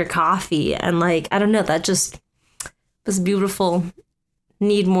 drinking your coffee. And like, I don't know, that just was beautiful.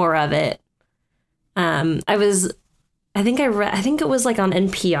 Need more of it. I think it was like on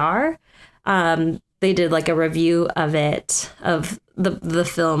NPR. They did like a review of it, of the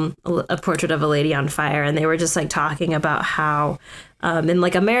film, A Portrait of a Lady on Fire. And they were just like talking about how, in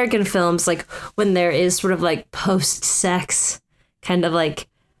like American films, like when there is sort of like post-sex kind of like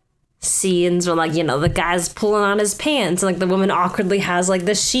scenes where like, you know, the guy's pulling on his pants and like the woman awkwardly has like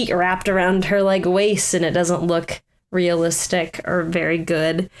the sheet wrapped around her like waist and it doesn't look realistic or very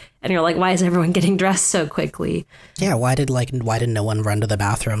good, and you're like, why is everyone getting dressed so quickly? Yeah, why did no one run to the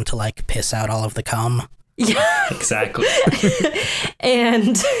bathroom to like piss out all of the cum? Yeah, Exactly.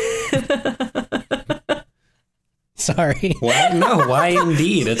 and Sorry. Why? No, why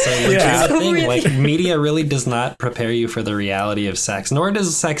indeed? It's a legitimate Yeah. thing. Really? Like, media really does not prepare you for the reality of sex, nor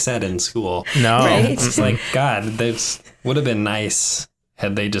does sex ed in school. No. Right? It's like, God, this would have been nice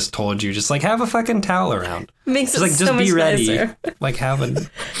had they just told you, just like, have a fucking towel around. makes Just it like, so just much be ready. nicer. Like, have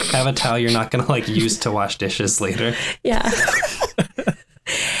a towel you're not gonna like use to wash dishes later. Yeah.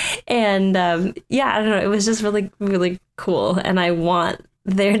 And yeah, I don't know. It was just really, really cool, and I want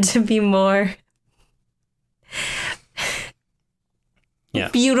there to be more. Yeah.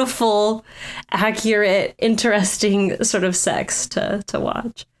 Beautiful, accurate, interesting sort of sex to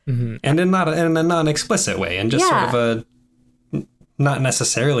watch. And in a non-explicit way, and just Yeah. sort of a not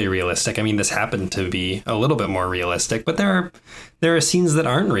necessarily realistic. I mean, this happened to be a little bit more realistic, but there are scenes that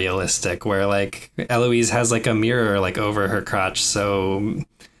aren't realistic where like Eloise has like a mirror like over her crotch so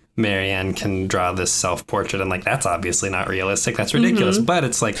Marianne can draw this self-portrait, and like that's obviously not realistic. That's ridiculous. But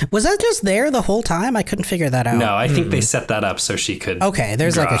it's like, Was that just there the whole time? I couldn't figure that out. no, I think they set that up so she could. Okay,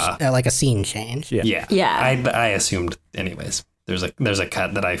 there's draw. like a scene change. Yeah. Yeah. Yeah. I assumed anyways. There's a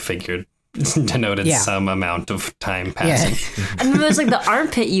cut that I figured denoted Yeah. some amount of time passing. And then there's like the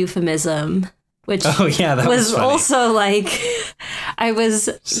armpit euphemism, which Oh yeah, that was funny. also like, I was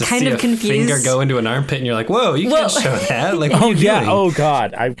Just kind see of a confused. finger go into an armpit, and you're like, "Whoa, you Well- can't show that!" Like, what are Oh you yeah. doing? Oh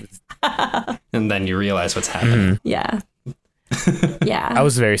god. And then you realize what's happening. Yeah. Yeah. I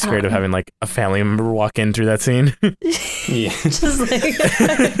was very scared of having like a family member walk in through that scene. Yeah, just like,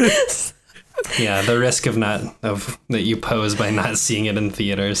 yeah. The risk of that you pose by not seeing it in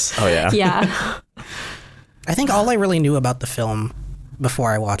theaters. Oh yeah. yeah. I think all I really knew about the film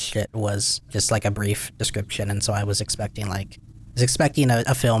before I watched it was just like a brief description, and so I was expecting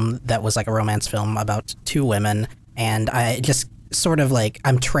a film that was like a romance film about two women, and I just sort of like,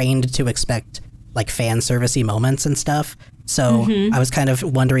 I'm trained to expect like fan servicey moments and stuff. So I was kind of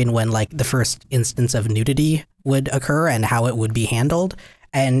wondering when like the first instance of nudity would occur and how it would be handled.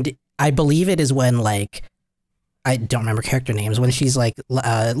 And I believe it is when like, I don't remember character names, when she's like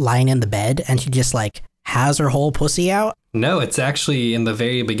lying in the bed and she just like has her whole pussy out. No, it's actually in the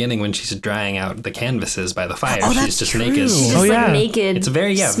very beginning when she's drying out the canvases by the fire. Oh, she's that's just true. naked. She's just Oh, yeah. like naked. It's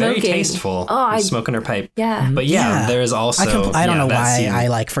very smoking. tasteful. Oh, smoking her pipe. Yeah. But yeah, there is also. I don't know that why scene. I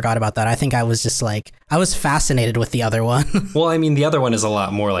like forgot about that. I think I was just like, I was fascinated with the other one. Well, I mean, the other one is a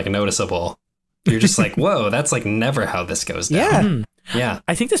lot more like noticeable. You're just like, whoa, that's like never how this goes down. Yeah.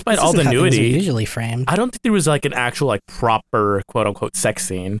 I think despite This all isn't the how things are nudity, usually framed. I don't think there was like an actual like proper quote unquote sex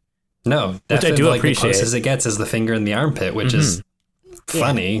scene. No, Which I definitely do like appreciate. the closest it gets is the finger in the armpit, which is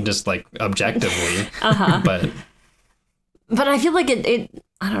funny, just like objectively. But But I feel like it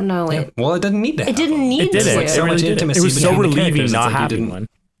I don't know. yeah. Well, it didn't need to. It didn't happen. need It didn't. to. like so it much really didn't. intimacy It was so between the relieving characters, not it's like you having didn't- one.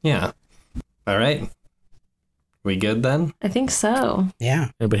 Yeah. All right. We good then? I think so. Yeah.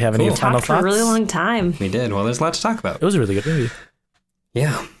 Anybody have any Cool. final Talked for a thoughts? really long time. We did. Well, there's a lot to talk about. It was a really good movie.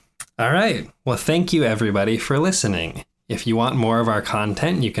 Yeah. All right. Well, thank you everybody for listening. If you want more of our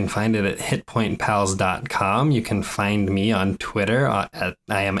content, you can find it at hitpointpals.com. You can find me on Twitter I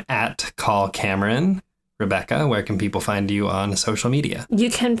am at Call Cameron. Rebecca, where can people find you on social media? You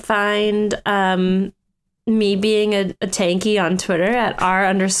can find me being a tanky on Twitter at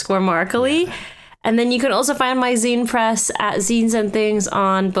r_Markley. And then you can also find my zine press at Zines and Things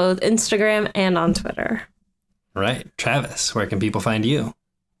on both Instagram and on Twitter. Right. Travis, where can people find you?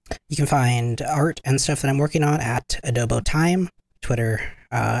 You can find art and stuff that I'm working on at Adobo Time, Twitter,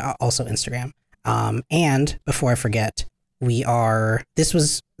 also Instagram. And before I forget, this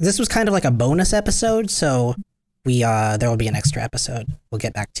was kind of like a bonus episode, so there will be an extra episode. We'll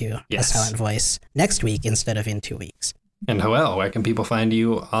get back to A Silent Voice next week instead of in 2 weeks. And Joel, where can people find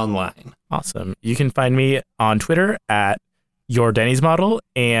you online? Awesome. You can find me on Twitter at Your Denny's Model,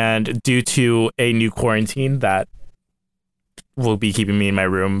 and due to a new quarantine that will be keeping me in my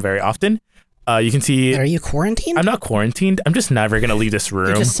room very often, you can see... Are you quarantined? I'm not quarantined. I'm just never going to leave this room.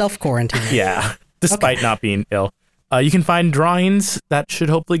 You're just self-quarantined. Yeah, despite not being ill. You can find drawings that should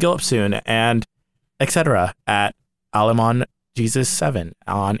hopefully go up soon, and etc. at AlamonJesus7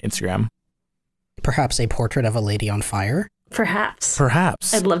 on Instagram. Perhaps a portrait of a lady on fire? Perhaps.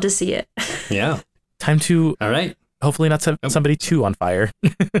 I'd love to see it. Yeah. Time to... All right. Hopefully not set somebody too on fire.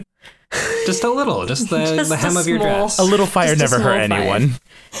 Just a little. Just the hem of your dress. A little fire never hurt anyone.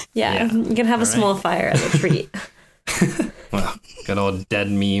 Yeah, you can have a small fire as a treat. Well, good old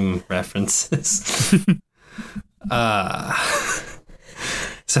dead meme references.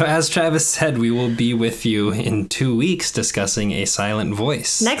 So as Travis said, we will be with you in 2 weeks discussing A Silent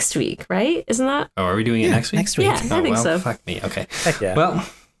Voice. Next week, right? Isn't that? Oh, are we doing it next week? Next week. Yeah, I think so. Fuck me. Okay. Heck yeah. Well,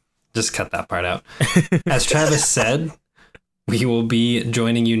 just cut that part out. As Travis said, we will be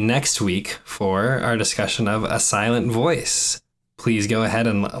joining you next week for our discussion of A Silent Voice. Please go ahead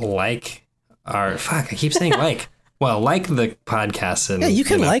and like our... Fuck, I keep saying like. Well, like the podcast. And, Yeah, you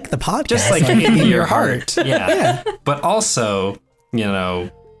can like the podcast. just like in your heart. Yeah. But also,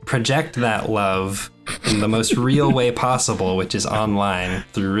 project that love in the most real way possible, which is online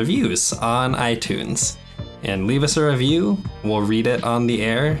through reviews on iTunes. And leave us a review. We'll read it on the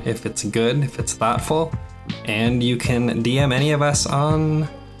air if it's good, if it's thoughtful. And you can DM any of us on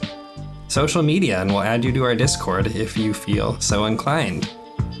social media, and we'll add you to our Discord if you feel so inclined.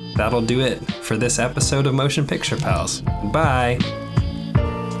 That'll do it for this episode of Motion Picture Pals. Bye.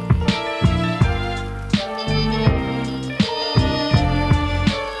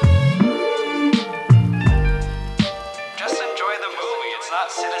 Just enjoy the movie. It's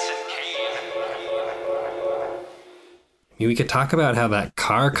not Citizen Kane. We could talk about how that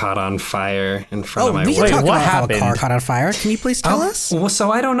car caught on fire in front of my we work. can talk what about how a happened? car caught on fire. Can you please tell us? Well,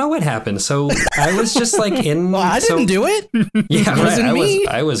 so I don't know what happened. So I was just like in. Well, I didn't do it. Yeah, right. wasn't me.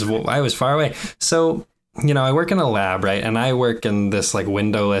 I was far away. So I work in a lab, right? And I work in this like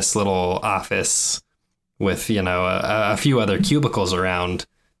windowless little office with a few other cubicles around.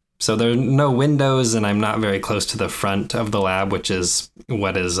 So there are no windows, and I'm not very close to the front of the lab, which is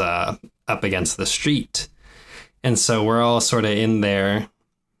what is up against the street. And so we're all sort of in there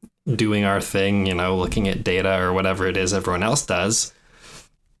doing our thing, looking at data or whatever it is everyone else does.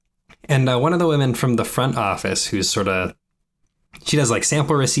 And one of the women from the front office, who's she does like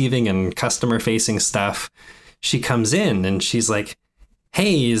sample receiving and customer facing stuff. She comes in and she's like,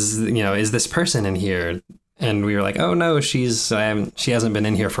 "Hey, is this person in here?" And we were like, "Oh no, she hasn't been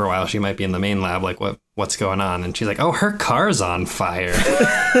in here for a while. She might be in the main lab. Like what's going on?" And she's like, "Oh, her car's on fire."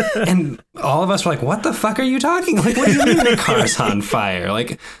 And all of us were like, "What the fuck are you talking? Like, what do you mean the car's on fire?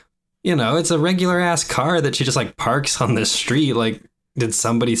 Like, it's a regular ass car that she just like parks on the street. Like, did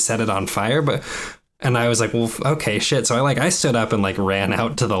somebody set it on fire?" And I was like, "Well, okay, shit." So I stood up and like ran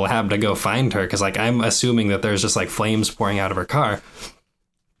out to the lab to go find her, because like I'm assuming that there's just like flames pouring out of her car.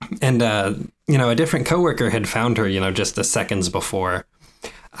 And a different coworker had found her, just a seconds before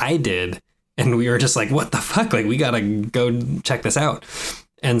I did. And we were just like, "What the fuck? Like, we gotta go check this out."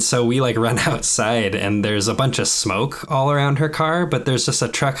 And so we like run outside, and there's a bunch of smoke all around her car, but there's just a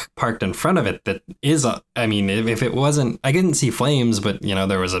truck parked in front of it that is, if it wasn't, I didn't see flames, but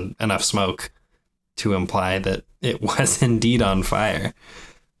there was enough smoke to imply that it was indeed on fire.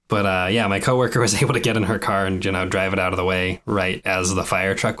 But my coworker was able to get in her car and, drive it out of the way right as the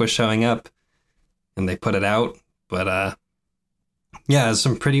fire truck was showing up, and they put it out. But there's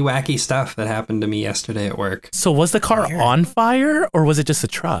some pretty wacky stuff that happened to me yesterday at work. So was the car on fire, or was it just a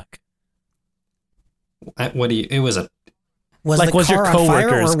truck? It was a... Was like, the was your car on fire,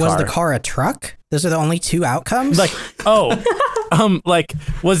 or coworker's was the car? car a truck? Those are the only two outcomes? Like,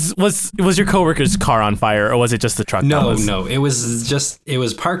 was your coworker's car on fire, or was it just the truck? No, it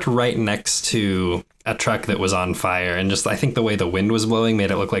was parked right next to a truck that was on fire, and just I think the way the wind was blowing made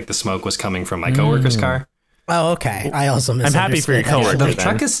it look like the smoke was coming from my coworker's car. Oh, okay. I also I'm happy for your misunderstood that. coworker. The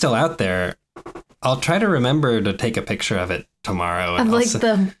truck is still out there. I'll try to remember to take a picture of it tomorrow. Of And like also,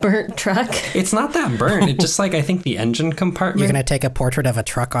 the burnt truck. it's not that burnt. It's just like I think the engine compartment. You're gonna take a portrait of a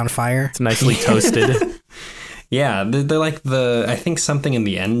truck on fire. It's nicely toasted. Yeah, they're like I think something in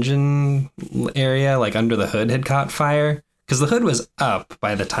the engine area, like under the hood, had caught fire. Because the hood was up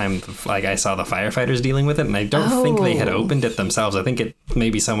by the time like I saw the firefighters dealing with it, and I don't think they had opened it themselves. I think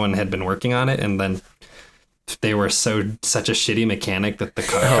maybe someone had been working on it, and then they were such a shitty mechanic that the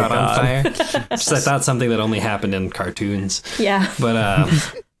car caught on fire. Just I thought something that only happened in cartoons. Yeah. But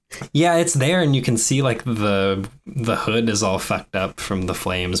yeah, it's there, and you can see like the hood is all fucked up from the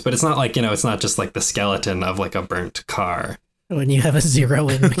flames. But it's not like, it's not just like the skeleton of like a burnt car. When you have a 0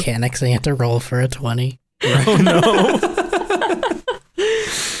 in mechanics and you have to roll for a 20. Oh no.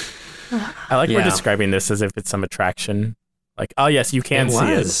 I like we're Yeah. describing this as if it's some attraction. Like, oh yes, you can see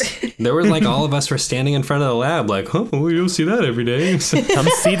it. There were like all of us were standing in front of the lab like, oh, you don't see that every day. Come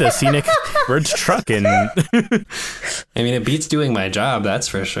see the scenic bird's truck and I mean, it beats doing my job, that's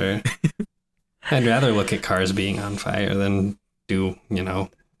for sure. I'd rather look at cars being on fire than do,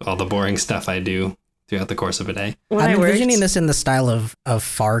 all the boring stuff I do throughout the course of a day. When I'm I worked, envisioning this in the style of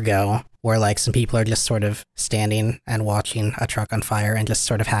Fargo, where like some people are just sort of standing and watching a truck on fire and just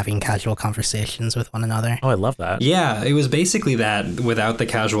sort of having casual conversations with one another. oh, I love that. Yeah, it was basically that without the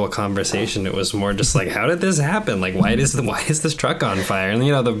casual conversation. It was more just like, how did this happen? Like, why is this truck on fire? And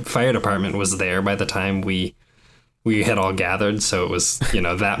the fire department was there by the time we had all gathered, so it was,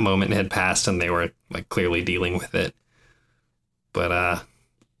 that moment had passed and they were like clearly dealing with it. But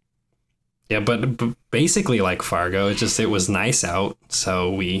yeah, but basically like Fargo, it was nice out,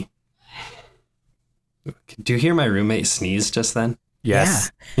 so we. Do you hear my roommate sneeze just then?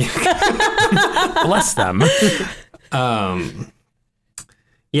 Yes. Bless them.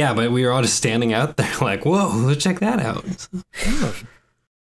 Yeah, but we were all just standing out there like, whoa, check that out.